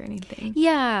cancer or anything.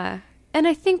 Yeah. And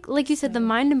I think, like you said, the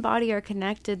mind and body are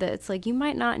connected, that it's like you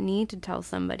might not need to tell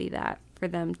somebody that for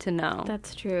them to know.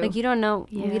 That's true. Like, you don't know,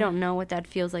 Yeah. we don't know what that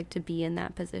feels like to be in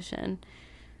that position.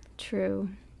 True.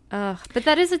 But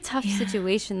that is a tough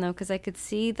situation, though, because I could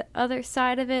see the other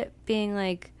side of it being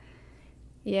like,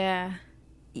 yeah.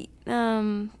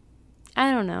 I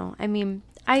don't know. I mean,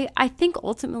 I think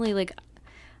ultimately, like,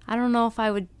 I don't know what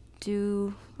I would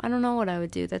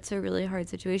do. That's a really hard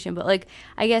situation. But, like,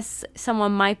 I guess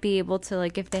someone might be able to,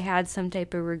 like, if they had some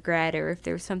type of regret or if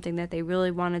there was something that they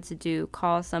really wanted to do,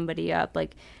 call somebody up,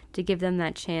 like, to give them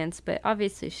that chance. But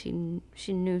obviously she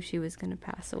knew she was going to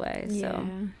pass away. So. Yeah.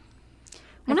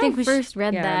 When I first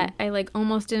read that, I, like,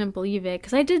 almost didn't believe it,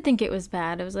 because I did think it was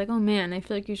bad. I was like, oh, man, I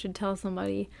feel like you should tell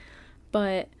somebody.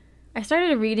 But I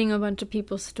started reading a bunch of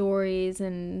people's stories,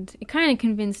 and it kind of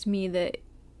convinced me that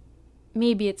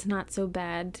maybe it's not so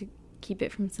bad to keep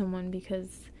it from someone,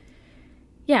 because,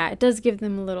 yeah, it does give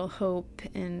them a little hope,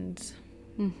 and...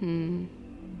 Mm-hmm.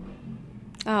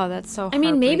 Oh, that's so I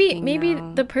mean, maybe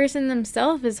though. the person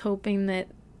themselves is hoping that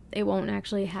it won't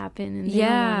actually happen, and they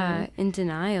don't in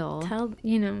denial. tell,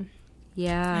 you know.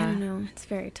 Yeah. I don't know. It's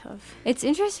very tough. It's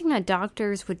interesting that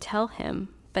doctors would tell him,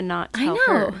 but not tell I know.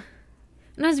 her.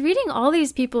 And I was reading all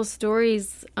these people's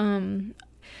stories talking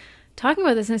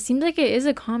about this, and it seems like it is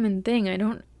a common thing. I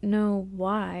don't know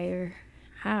why or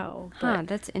how. Huh,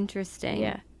 that's interesting.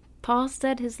 Yeah. Paul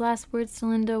said his last words to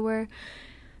Linda were,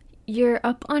 "You're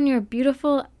up on your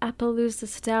beautiful Appaloosa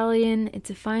stallion. It's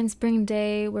a fine spring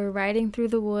day. We're riding through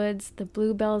the woods. The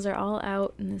bluebells are all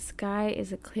out, and the sky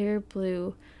is a clear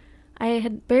blue." I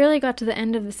had barely got to the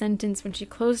end of the sentence when she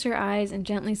closed her eyes and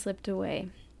gently slipped away.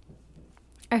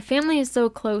 Our family is so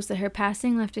close that her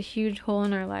passing left a huge hole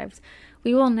in our lives.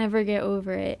 We will never get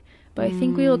over it, but I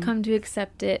think we will come to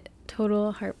accept it.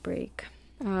 Total heartbreak.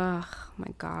 Ugh,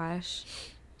 my gosh.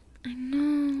 I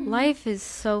know. Life is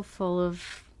so full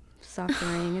of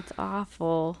suffering. It's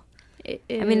awful. It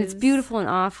is. I mean, it's beautiful and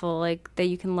awful, like, that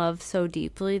you can love so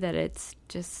deeply that it's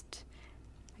just...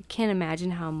 I can't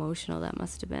imagine how emotional that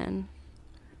must have been.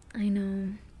 I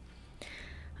know.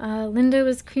 Linda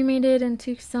was cremated in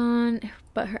Tucson,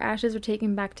 but her ashes were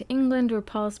taken back to England, where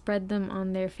Paul spread them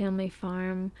on their family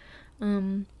farm.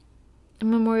 A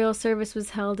memorial service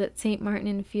was held at St. Martin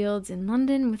in Fields in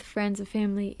London with friends and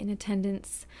family in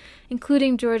attendance,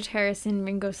 including George Harrison,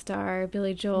 Ringo Starr,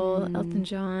 Billy Joel, Elton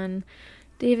John,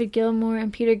 David Gilmour,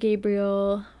 and Peter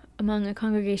Gabriel, among a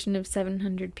congregation of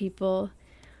 700 people.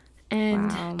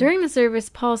 And during the service,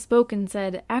 Paul spoke and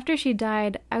said, "After she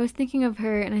died, I was thinking of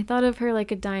her, and I thought of her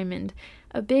like a diamond,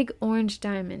 a big orange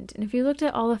diamond. And if you looked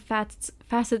at all the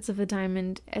facets of the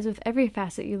diamond, as with every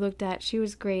facet you looked at, she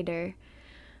was greater."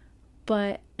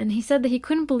 And he said that he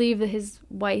couldn't believe that his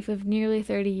wife of nearly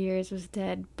 30 years was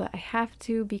dead, but I have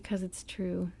to because it's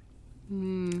true.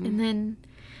 And then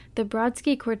the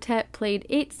Brodsky Quartet played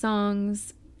 8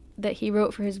 songs that he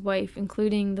wrote for his wife,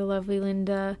 including The Lovely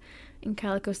Linda and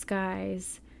Calico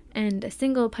Skies, and a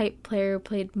single pipe player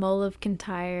played Mull of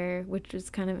Kintyre, which was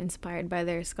kind of inspired by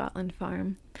their Scotland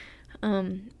farm,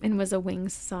 and was a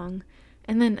Wings song.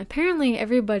 And then apparently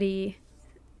everybody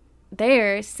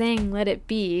there sang Let It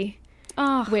Be,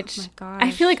 which my gosh.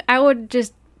 I feel like I would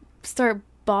just start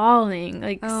bawling.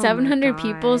 Like, Oh 700 my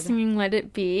people God. singing Let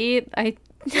It Be. I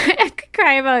could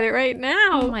cry about it right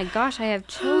now. Oh my gosh, I have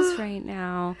chills right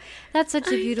now. That's such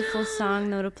a beautiful song,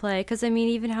 though, to play. Because, I mean,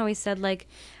 even how he said, like,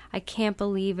 I can't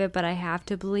believe it, but I have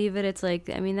to believe it. It's like,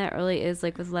 I mean, that really is,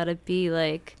 like, with Let It Be,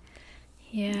 like,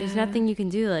 Yeah. there's nothing you can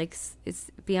do. Like,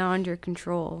 it's beyond your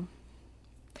control.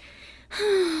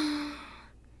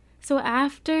 So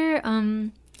after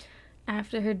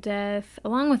her death,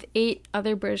 along with 8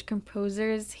 other British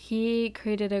composers, he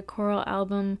created a choral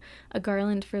album, A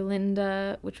Garland for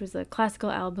Linda, which was a classical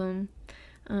album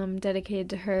dedicated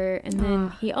to her. And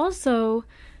then he also,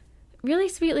 really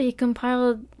sweetly,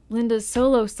 compiled Linda's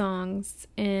solo songs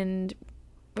and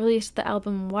released the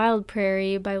album Wild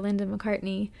Prairie by Linda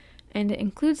McCartney. And it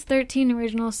includes 13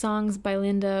 original songs by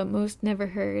Linda, most never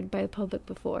heard by the public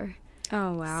before.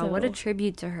 Oh, wow. What a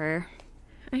tribute to her.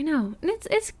 I know. And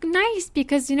it's nice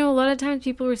because, you know, a lot of times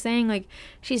people were saying, like,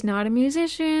 she's not a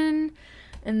musician.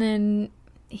 And then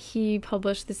he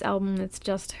published this album that's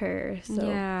just her. So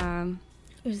Yeah.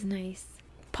 it was nice.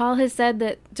 Paul has said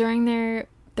that during their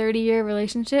 30-year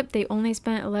relationship, they only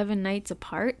spent 11 nights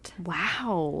apart.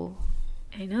 Wow.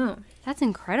 I know. That's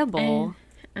incredible.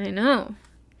 I know.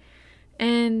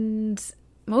 And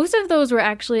most of those were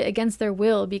actually against their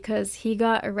will because he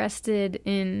got arrested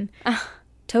in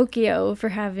Tokyo for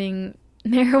having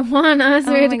marijuana,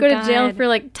 so he had to go to jail for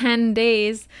like 10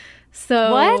 days.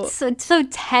 So What? So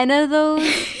 10 of those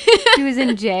he was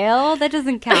in jail? That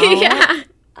doesn't count. Yeah.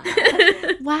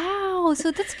 Wow.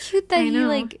 So that's cute that I he know.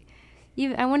 like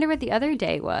I wonder what the other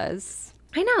day was.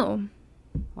 I know.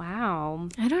 Wow.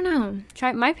 I don't know.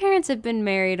 My parents have been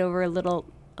married over a little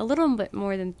bit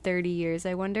more than 30 years.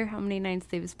 I wonder how many nights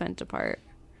they've spent apart.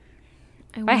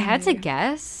 If I had to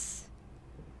guess,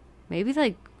 maybe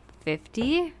like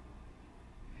 50?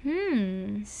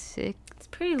 Six. It's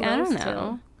pretty low. I don't still.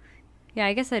 know. Yeah,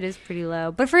 I guess that is pretty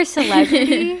low. But for a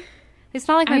celebrity, it's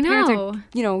not like my parents are,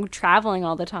 you know, traveling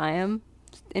all the time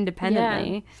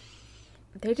independently. Yeah.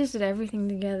 They just did everything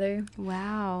together.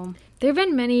 Wow. There have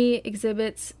been many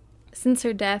exhibits since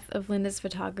her death of Linda's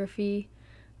photography,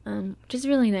 which is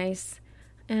really nice.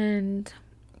 And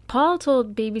Paul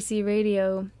told BBC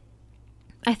Radio,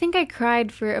 I think I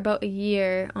cried for about a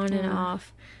year on and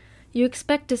off. You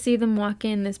expect to see them walk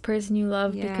in, this person you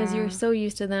love, because you were so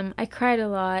used to them. I cried a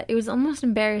lot. It was almost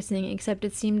embarrassing, except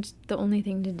it seemed the only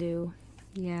thing to do.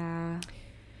 Yeah.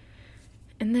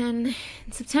 And then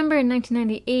in September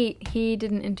 1998, he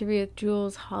did an interview with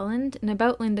Jules Holland, and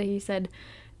about Linda he said,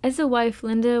 as a wife,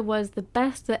 Linda was the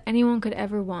best that anyone could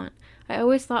ever want. I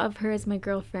always thought of her as my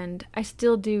girlfriend. I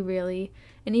still do, really.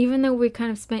 And even though we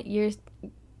spent years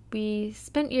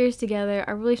together,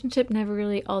 our relationship never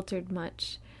really altered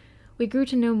much. We grew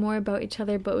to know more about each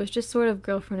other, but it was just sort of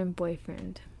girlfriend and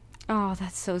boyfriend. Oh,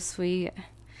 that's so sweet.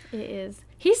 It is.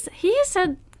 He has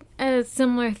said a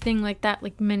similar thing like that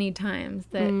like many times,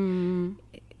 that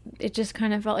it just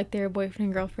kind of felt like they were boyfriend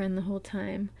and girlfriend the whole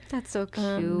time. That's so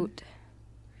cute.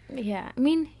 Yeah, I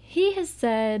mean, he has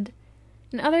said,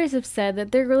 and others have said,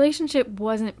 that their relationship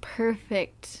wasn't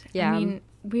perfect. Yeah. I mean,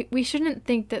 we shouldn't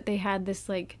think that they had this,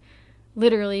 like,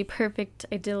 literally perfect,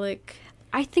 idyllic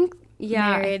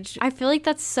marriage. I feel like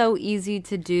that's so easy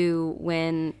to do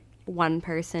when one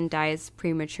person dies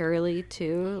prematurely,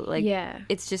 too. Like,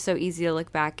 it's just so easy to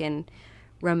look back and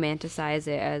romanticize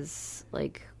it as,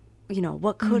 like, you know,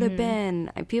 what could have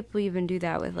been. And people even do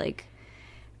that with, like,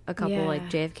 a couple like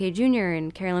JFK Jr.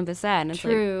 and Carolyn Bessette, and it's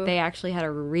like they actually had a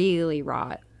really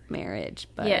rot marriage.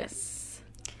 But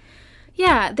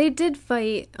yeah, they did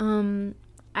fight. And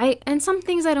some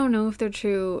things I don't know if they're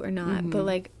true or not, but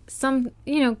like some,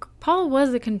 you know, Paul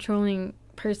was a controlling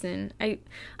person.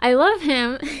 I love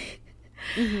him,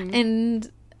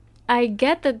 and I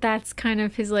get that that's kind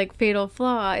of his like fatal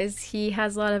flaw, is he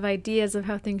has a lot of ideas of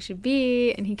how things should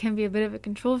be, and he can be a bit of a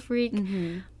control freak.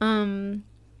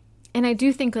 And I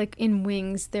do think, like, in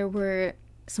Wings, there were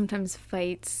sometimes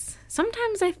fights.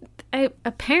 Sometimes I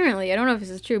apparently, I don't know if this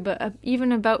is true, but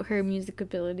even about her music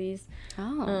abilities.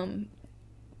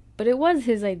 But it was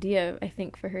his idea, I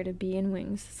think, for her to be in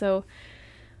Wings. So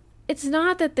it's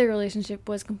not that their relationship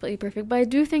was completely perfect, but I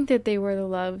do think that they were the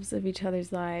loves of each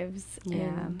other's lives.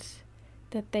 And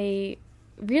that they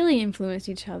really influenced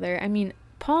each other. I mean,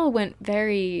 Paul went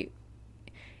very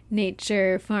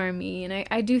nature farmy, and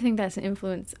I do think that's an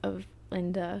influence of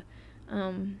Linda,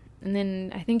 and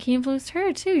then I think he influenced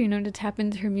her too, you know, to tap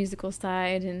into her musical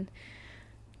side, and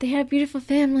they had a beautiful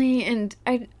family, and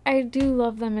I do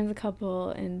love them as a couple,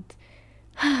 and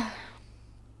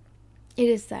It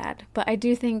is sad, but I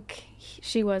do think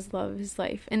she was love of his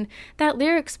life. And that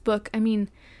lyrics book, I mean,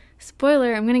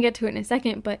 spoiler, I'm going to get to it in a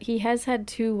second, but he has had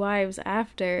 2 wives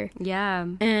after. Yeah.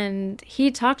 And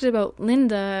he talked about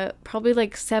Linda probably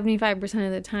like 75%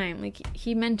 of the time. Like,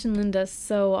 he mentioned Linda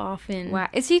so often. Wow.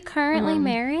 Is he currently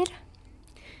married?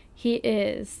 He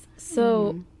is.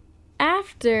 So,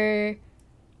 after...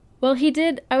 Well, he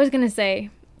did... I was going to say,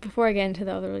 before I get into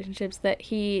the other relationships, that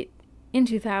he, in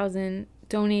 2000...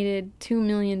 donated $2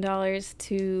 million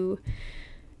to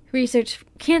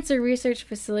cancer research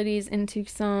facilities in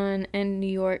Tucson and New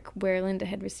York where Linda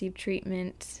had received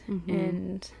treatment.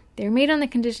 And they were made on the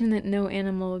condition that no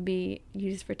animal would be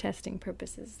used for testing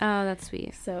purposes. Oh, that's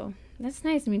sweet. So that's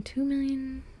nice. I mean, $2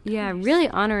 million. Yeah, really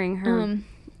honoring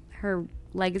her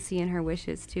legacy and her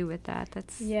wishes too with that.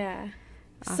 That's awesome.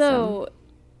 So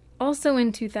also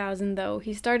in 2000, though,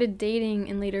 he started dating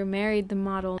and later married the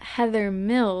model Heather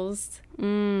Mills. I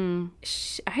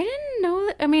didn't know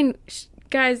that. I mean,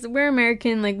 guys, we're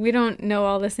American. Like, we don't know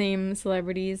all the same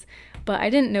celebrities. But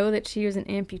I didn't know that she was an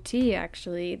amputee,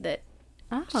 actually. That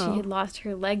she had lost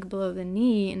her leg below the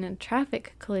knee in a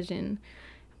traffic collision.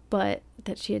 But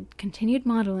that she had continued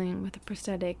modeling with a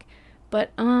prosthetic.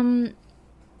 But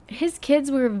his kids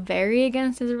were very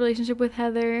against his relationship with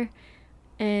Heather.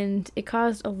 And it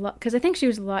caused a lot, because I think she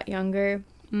was a lot younger,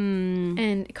 and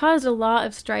it caused a lot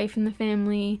of strife in the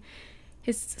family.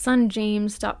 His son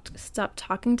James stopped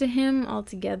talking to him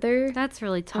altogether. That's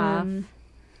really tough.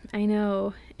 I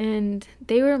know. And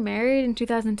they were married in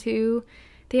 2002.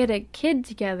 They had a kid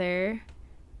together,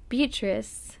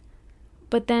 Beatrice,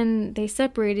 but then they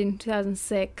separated in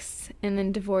 2006 and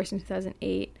then divorced in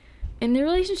 2008. And the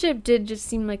relationship did just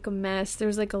seem like a mess. There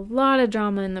was like a lot of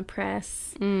drama in the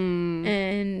press.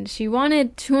 And she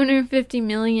wanted 250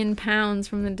 million pounds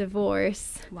from the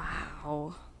divorce.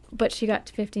 Wow. But she got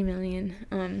to 50 million.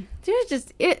 So it was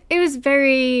just, it was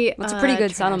very That's a pretty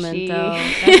good trashy. settlement,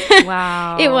 though.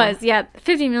 Wow. It was, yeah,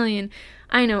 50 million.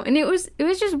 I know. And it was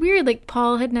just weird. Like,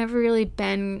 Paul had never really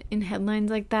been in headlines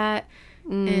like that.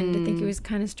 And I think it was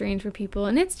kind of strange for people.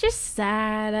 And it's just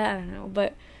sad. I don't know.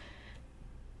 But...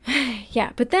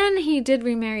 yeah, but then he did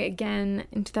remarry again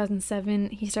in 2007.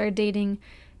 He started dating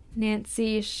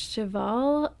Nancy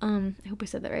Cheval. I hope I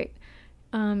said that right.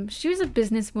 She was a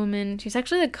businesswoman. She's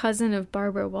actually the cousin of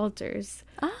Barbara Walters.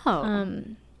 Oh.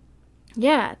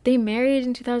 Yeah, they married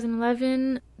in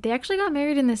 2011. They actually got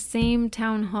married in the same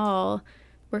town hall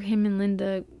where him and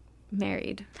Linda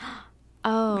married.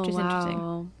 Oh, which is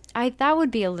interesting. That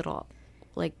would be a little,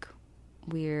 like,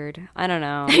 weird. I don't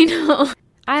know. I know.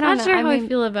 I don't know. Not sure how I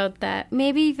feel about that.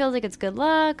 Maybe he feels like it's good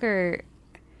luck, or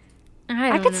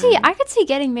I could see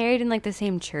getting married in like the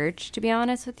same church, to be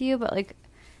honest with you. But like,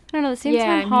 I don't know, the same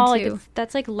town hall, like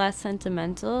that's like less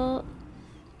sentimental.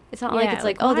 It's not like it's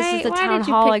like, oh, this is the town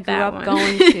hall I grew up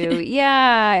going to.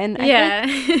 Yeah, and I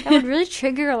feel like that would really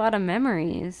trigger a lot of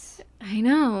memories. I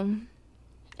know.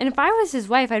 And if I was his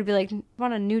wife, I'd be like, I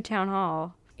want a new town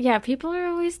hall. Yeah, people are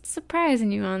always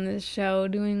surprising you on this show,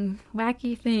 doing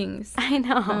wacky things. I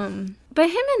know. But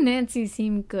him and Nancy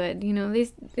seem good. You know,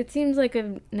 it seems like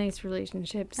a nice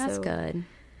relationship. That's good.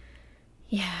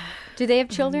 Yeah. Do they have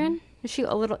children? Is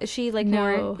she like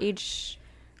more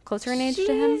closer in age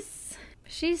to him?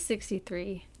 She's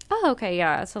 63. Oh, okay.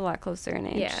 Yeah, that's a lot closer in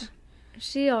age. Yeah.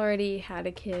 She already had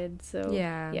a kid, so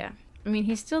yeah. I mean,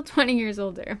 he's still 20 years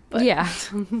older. But yeah.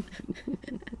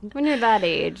 When you're that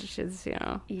age, it's,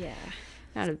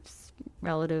 not a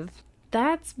relative.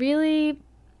 That's really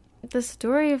the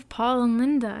story of Paul and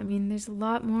Linda. I mean, there's a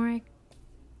lot more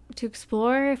to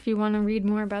explore if you want to read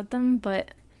more about them,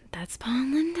 but that's Paul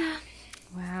and Linda.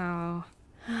 Wow.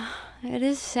 It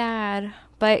is sad.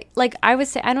 But, like, I would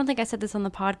say, I don't think I said this on the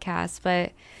podcast,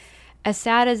 but as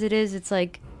sad as it is, it's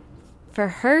like, for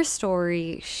her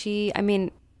story,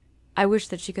 I wish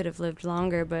that she could have lived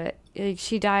longer, but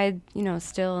she died,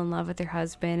 still in love with her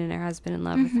husband, and her husband in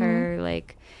love with her.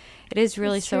 Like, it is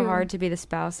really so hard to be the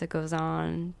spouse that goes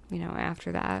on,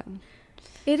 after that.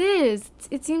 It is.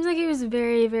 It seems like it was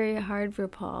very, very hard for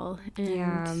Paul.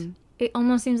 And it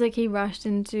almost seems like he rushed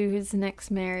into his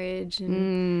next marriage.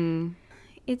 And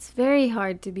it's very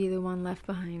hard to be the one left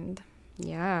behind.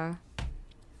 Yeah.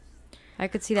 I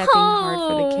could see that being hard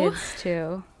for the kids,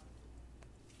 too.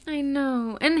 I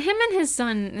know. And him and his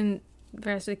son and the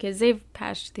rest of the kids, they've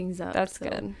patched things up. That's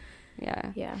good.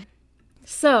 Yeah. Yeah.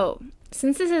 So,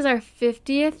 since this is our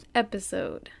 50th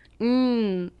episode,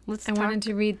 I wanted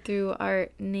to read through our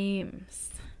names.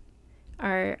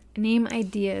 Our name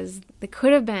ideas that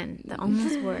could have been, that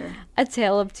almost were. A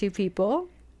Tale of Two People.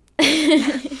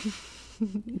 Hey,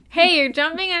 you're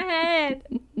jumping ahead.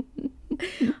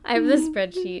 I have the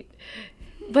spreadsheet.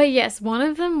 But yes, one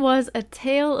of them was A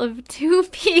Tale of Two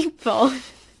People.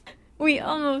 We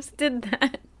almost did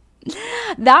that.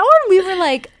 That one we were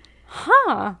like,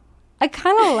 huh, I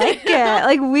kind of like it.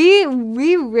 Like we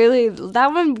really, that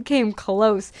one came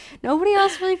close. Nobody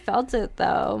else really felt it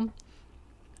though.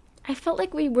 I felt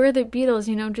like we were the Beatles,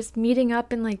 you know, just meeting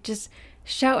up and like just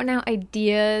shouting out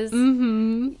ideas.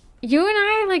 Mm-hmm. You and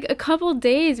I, like a couple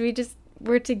days, we just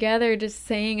were together just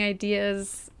saying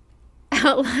ideas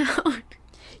out loud.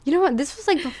 You know what? This was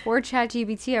like before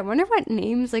ChatGPT. I wonder what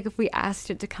names, like if we asked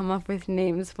it to come up with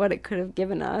names, what it could have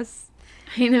given us.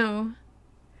 I know.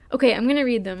 Okay, I'm going to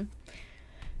read them.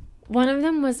 One of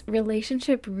them was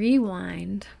Relationship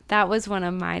Rewind. That was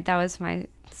my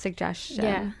suggestion.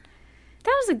 Yeah.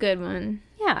 That was a good one.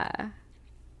 Yeah.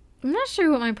 I'm not sure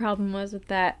what my problem was with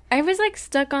that. I was like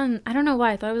stuck on, I don't know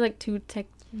why. I thought it was like too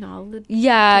technological.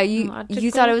 Yeah, you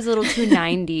thought it was a little too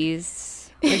 90s.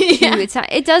 Like Yeah.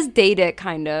 It does date it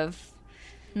kind of.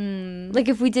 Like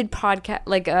if we did podcast,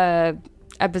 like a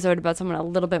episode about someone a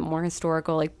little bit more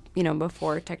historical, like, you know,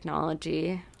 before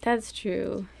technology. That's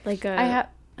true. Like Albert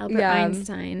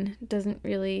Einstein doesn't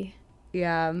really.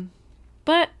 Yeah.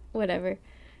 But whatever.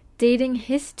 Dating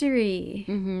history.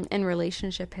 Mm-hmm. And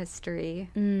relationship history.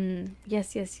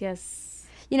 Yes, yes, yes.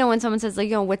 You know, when someone says, like,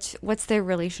 you know, what's their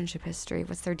relationship history?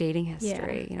 What's their dating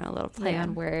history? Yeah. You know, a little play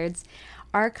on words.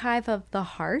 Archive of the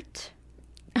Heart.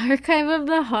 Archive of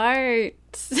the Heart.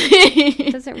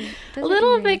 doesn't a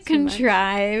little bit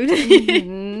contrived.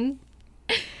 Mm-hmm.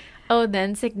 Oh,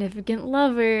 then Significant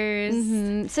Lovers.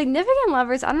 Mm-hmm. Significant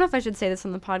Lovers. I don't know if I should say this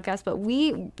on the podcast, but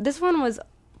this one was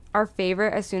our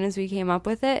favorite as soon as we came up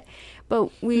with it. But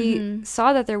we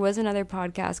saw that there was another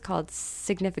podcast called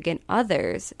Significant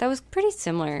Others that was pretty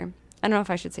similar. I don't know if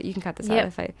I should say, you can cut this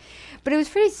out but it was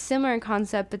pretty similar in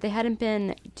concept, but they hadn't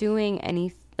been doing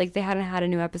any, like they hadn't had a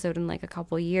new episode in like a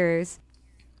couple years.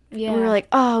 Yeah. And we were like,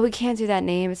 oh, we can't do that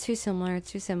name. It's too similar.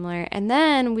 And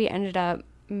then we ended up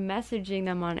messaging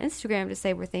them on Instagram to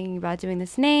say we're thinking about doing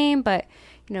this name, but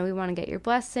you know, we want to get your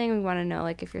blessing. We want to know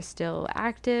like if you're still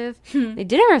active. They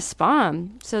didn't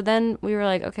respond. So then we were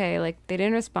like, okay, like they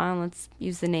didn't respond, let's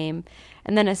use the name.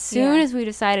 And then as soon as we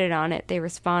decided on it, they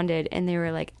responded and they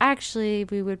were like, actually,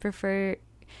 we would prefer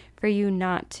for you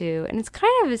not to. And it's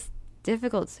kind of a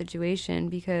difficult situation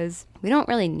because we don't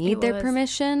really need their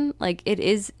permission. Like it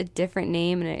is a different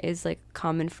name and it is like a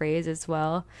common phrase as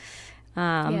well.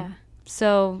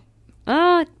 So,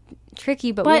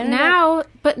 tricky, but now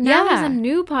there's a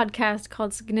new podcast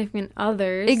called Significant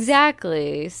Others.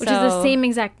 Exactly. Which is the same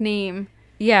exact name.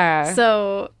 Yeah.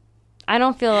 So I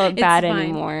don't feel bad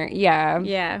anymore. Yeah.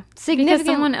 Yeah. Because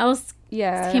someone else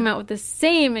came out with the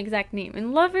same exact name.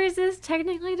 And Lovers is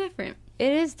technically different.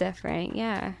 It is different,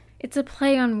 yeah. It's a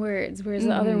play on words, whereas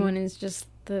the other one is just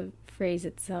the phrase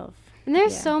itself. And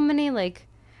there's so many, like,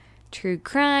 true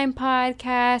crime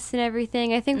podcasts and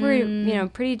everything. I think we're, you know,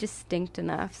 pretty distinct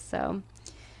enough. So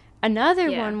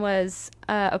another one was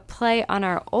a play on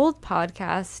our old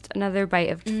podcast, Another Bite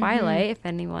of Twilight, if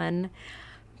anyone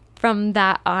from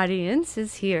that audience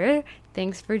is here.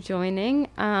 Thanks for joining.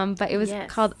 But it was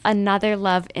called Another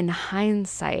Love in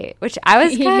Hindsight, which I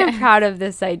was kind of proud of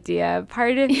this idea.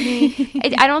 Part of me,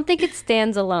 I don't think it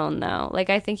stands alone, though. Like,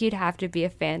 I think you'd have to be a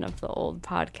fan of the old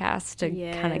podcast to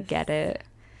kind of get it.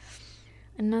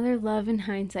 Another Love in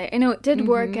Hindsight. I know it did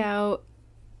work out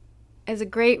as a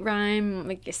great rhyme.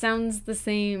 Like, it sounds the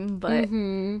same, but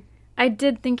I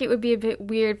did think it would be a bit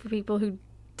weird for people who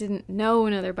didn't know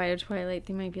Another Bite of Twilight.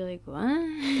 They might be like, what?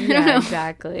 I don't know.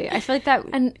 Exactly. I feel like that...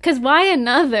 And because why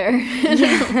another?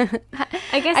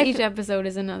 I guess each episode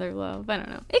is another love. I don't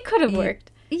know. It could have worked.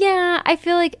 Yeah, I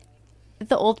feel like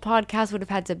the old podcast would have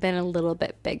had to have been a little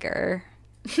bit bigger.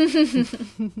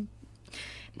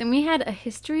 Then we had A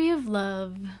History of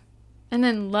Love. And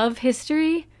then Love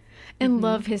History and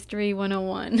Love History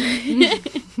 101.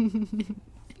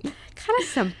 Kind of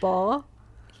simple.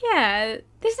 Yeah,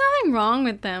 there's nothing wrong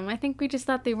with them. I think we just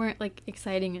thought they weren't, like,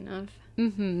 exciting enough.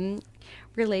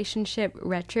 Relationship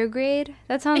retrograde?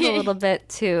 That sounds a little bit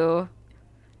too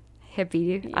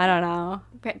hippie. I don't know.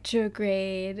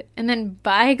 Retrograde. And then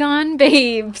Bygone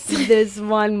Babes. This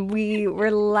one we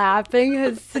were laughing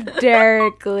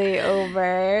hysterically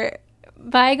over.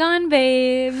 Bygone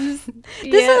Babes.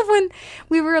 This is when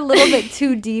we were a little bit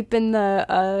too deep in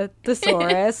the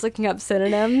thesaurus, looking up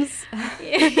synonyms.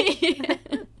 Yeah.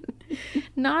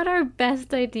 Not our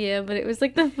best idea, but it was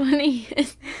like the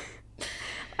funniest.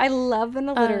 I love an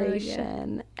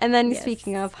alliteration. And then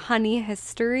speaking of honey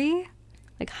history,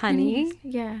 like honey.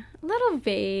 Yeah, a little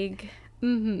vague.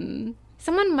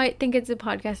 Someone might think it's a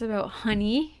podcast about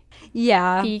honey.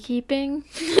 Yeah. Beekeeping.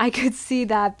 I could see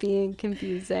that being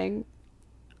confusing.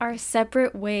 Our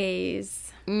separate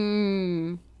ways.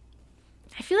 I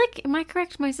feel like, am I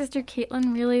correct? My sister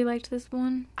Caitlin really liked this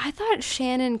one. I thought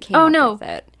Shannon came up with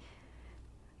it.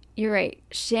 You're right.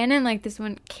 Shannon liked this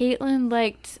one. Caitlin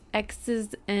liked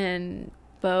X's and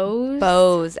bows.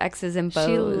 Bows, X's and bows.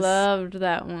 She loved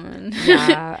that one.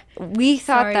 Yeah. We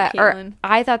thought Sorry, that, Caitlin. or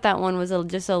I thought that one was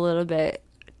just a little bit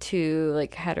too,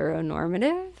 like,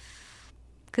 heteronormative.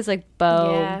 Because, like,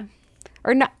 beau. Yeah.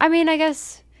 Or not, I mean, I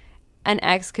guess an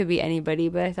ex could be anybody,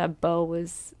 but I thought beau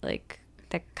was, like,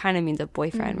 that kind of means a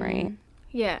boyfriend, right?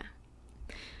 Yeah.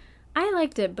 I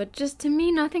liked it, but just to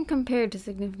me, nothing compared to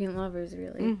Significant Lovers,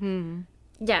 really.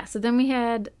 Yeah, so then we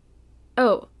had,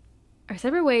 Our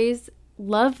Separate Ways,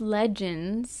 Love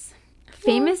Legends,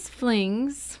 Famous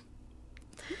Flings,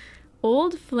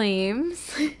 Old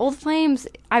Flames. Old Flames,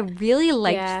 I really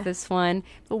liked this one.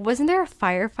 But wasn't there a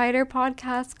firefighter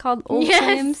podcast called Old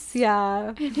Flames?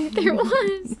 Yeah. There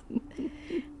was.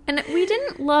 And we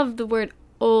didn't love the word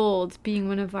old being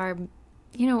one of our,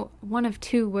 one of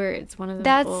two words. One of them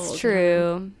That's old.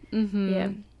 true.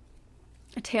 Yeah.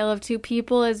 A Tale of Two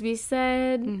People, as we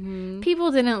said.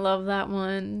 People didn't love that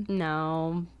one.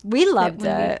 No. We loved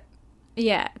it.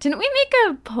 Yeah. Didn't we make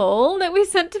a poll that we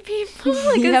sent to people?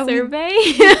 Like a survey?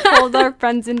 We told our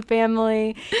friends and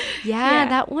family. Yeah,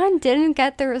 that one didn't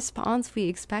get the response we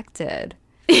expected.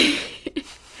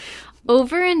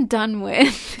 Over and done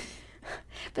with.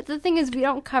 But the thing is, we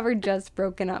don't cover just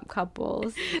broken up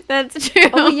couples. That's true.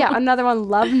 Oh, yeah, another one,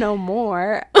 Love No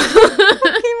More. Who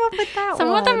came up with that Some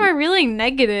of them are really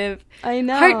negative. I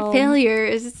know. Heart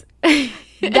failures.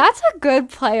 That's a good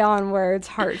play on words,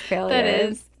 heart failures. That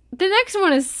is. The next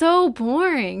one is so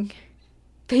boring.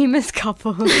 Famous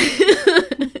couples. Was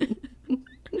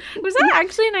that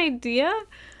actually an idea?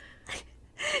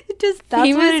 That's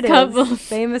famous what it couples. is.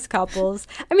 Famous couples.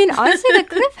 I mean, honestly, that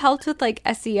could have helped with, like,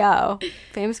 SEO.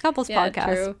 Famous couples podcast.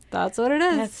 True. That's what it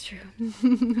is. That's true.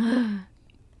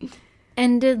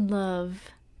 Ended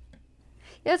love.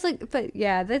 Yeah, it's like, but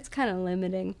yeah, that's kind of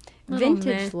limiting. Little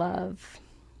Vintage meh. love.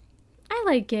 I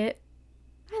like it.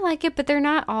 I like it, but they're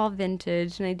not all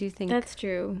vintage, and I do think That's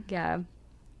true. Yeah.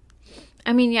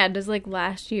 I mean, yeah, does like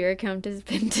last year count as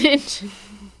vintage?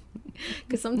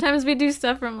 Because sometimes we do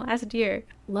stuff from last year.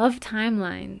 Love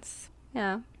timelines.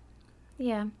 Yeah.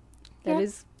 Yeah. That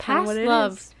is past what it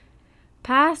loves. is.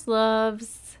 Past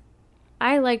loves.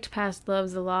 I liked Past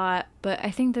Loves a lot, but I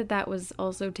think that was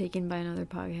also taken by another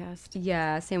podcast.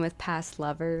 Yeah, same with Past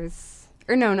Lovers.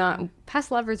 Or no, not Past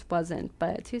Lovers wasn't,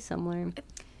 but too similar.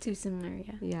 Too similar,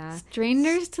 yeah. Yeah.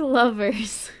 Strangers to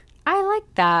Lovers. I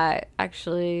like that,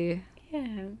 actually.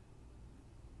 Yeah.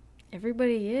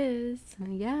 Everybody is.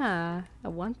 Yeah,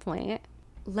 at one point.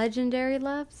 Legendary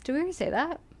Loves? Did we ever say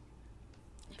that?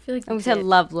 I feel like we said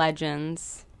Love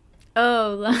Legends.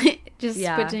 Oh, like just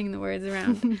switching the words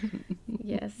around.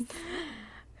 Yes.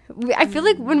 I feel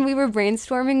like when we were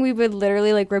brainstorming, we would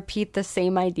literally like repeat the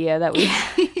same idea that we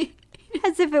had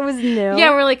as if it was new.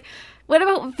 Yeah, we're like, what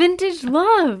about vintage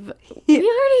love? We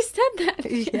already said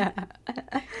that. Yeah.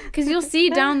 Because you'll see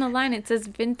down the line it says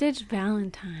vintage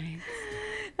Valentine's.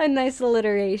 A nice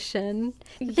alliteration.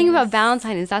 The thing about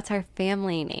Valentine is that's our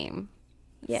family name.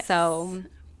 Yes. So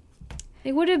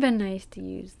it would have been nice to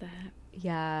use that.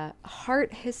 Yeah.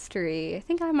 Heart history. I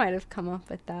think I might have come up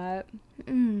with that.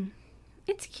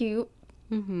 It's cute.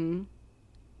 Mm-hmm.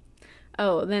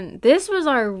 Oh, then this was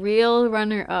our real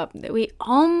runner-up that we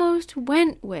almost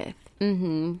went with.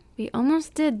 Mm-hmm. We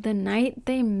almost did The Night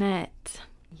They Met.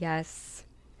 Yes.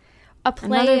 A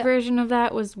play. Another version of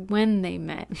that was When They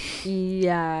Met.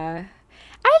 Yeah.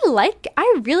 I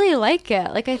really like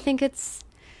it. Like, I think it's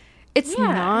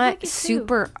not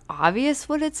super obvious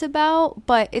what it's about,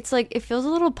 but it's like, it feels a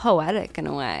little poetic in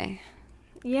a way.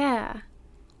 Yeah.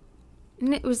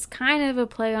 And it was kind of a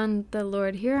play on the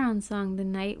Lord Huron song, The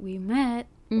Night We Met,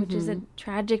 which is a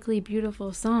tragically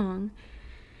beautiful song.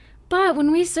 But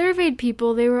when we surveyed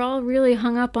people, they were all really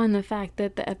hung up on the fact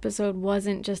that the episode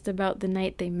wasn't just about the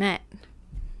night they met.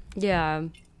 Yeah.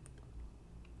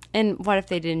 And what if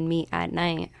they didn't meet at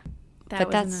night?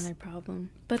 That's another problem.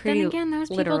 But then again, those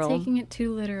people taking it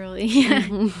too literally. Yeah.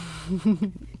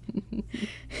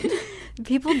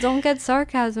 People don't get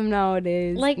sarcasm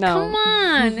nowadays. Like, come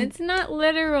on. It's not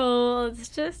literal. It's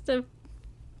just a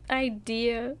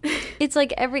idea. It's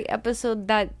like every episode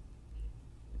that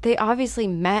they obviously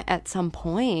met at some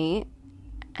point,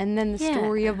 and then the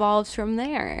story evolves from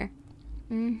there.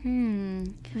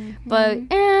 But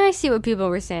I see what people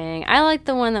were saying. I like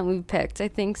the one that we picked. I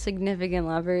think Significant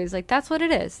Lovers, like, that's what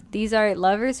it is. These are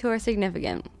lovers who are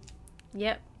significant.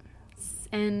 Yep.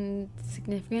 and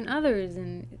significant others,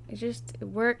 and it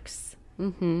works.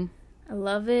 Mm-hmm. I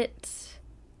love it.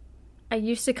 I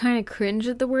used to kind of cringe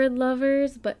at the word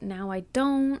lovers, but now I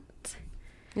don't.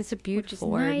 It's a beautiful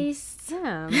word. Nice.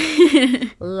 Yeah.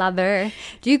 Lover.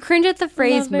 Do you cringe at the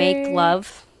phrase Lover. make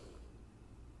love?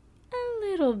 A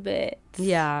little bit.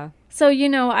 Yeah. So,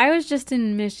 I was just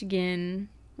in Michigan.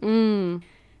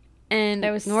 And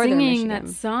I was singing that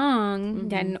song.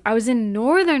 Mm-hmm. Yeah, I was in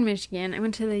northern Michigan. I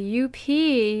went to the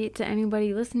UP. To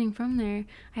anybody listening from there,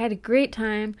 I had a great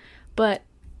time. But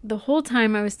the whole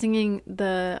time I was singing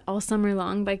the All Summer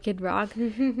Long by Kid Rock.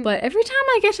 But every time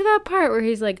I get to that part where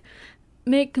he's like,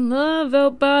 making love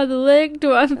out by the lake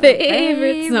to our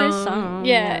favorite song.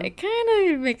 Yeah, it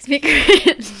kind of makes me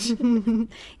cringe.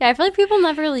 Yeah, I feel like people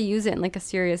never really use it in like a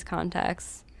serious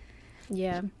context.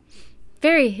 Yeah.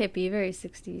 Very hippie, very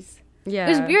 60s. Yeah. It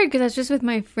was weird because I was just with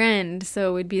my friend,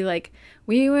 so it'd be like,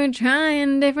 we were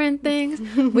trying different things,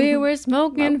 we were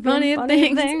smoking funny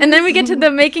things. And then we get to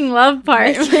the making love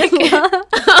part.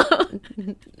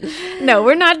 No,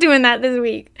 we're not doing that this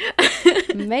week.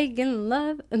 Making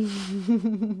love.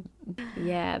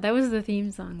 Yeah, that was the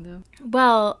theme song, though.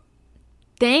 Well,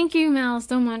 thank you, Mel,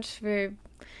 so much for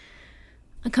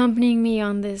accompanying me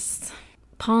on this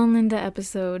Paul and Linda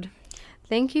episode.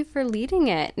 Thank you for leading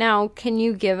it. Now, can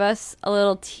you give us a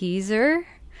little teaser,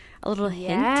 a little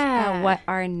hint at what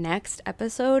our next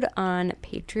episode on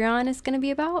Patreon is going to be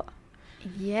about?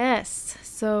 Yes.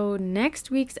 So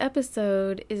next week's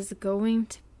episode is going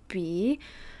to be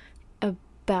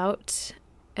about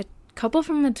a couple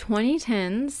from the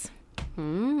 2010s.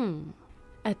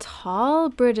 A tall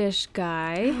British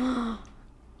guy.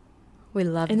 We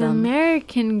love an them. An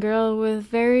American girl with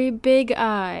very big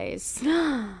eyes.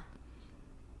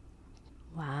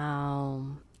 Wow.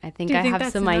 I think I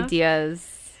have some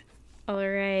ideas. All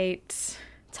right.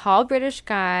 Tall British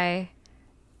guy,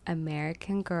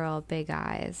 American girl, big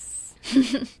eyes.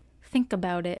 Think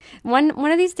about it. One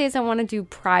of these days I want to do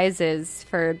prizes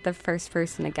for the first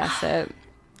person to guess it.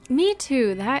 Me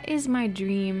too. That is my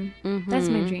dream. That's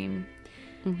my dream.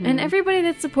 And everybody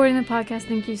that's supporting the podcast,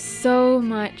 thank you so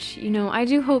much. I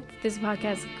do hope this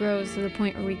podcast grows to the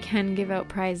point where we can give out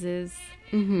prizes.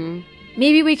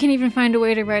 Maybe we can even find a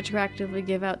way to retroactively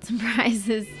give out some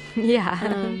prizes. Yeah.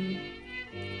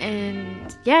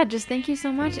 And yeah, just thank you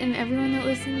so much. And everyone that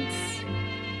listens,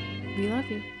 we love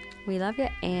you. We love you.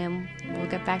 And we'll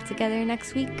get back together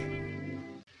next week.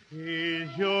 Is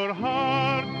your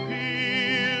heart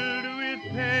filled with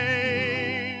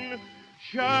pain?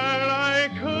 Shall I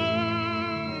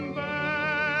come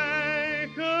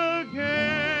back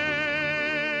again?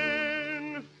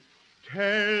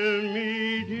 Tell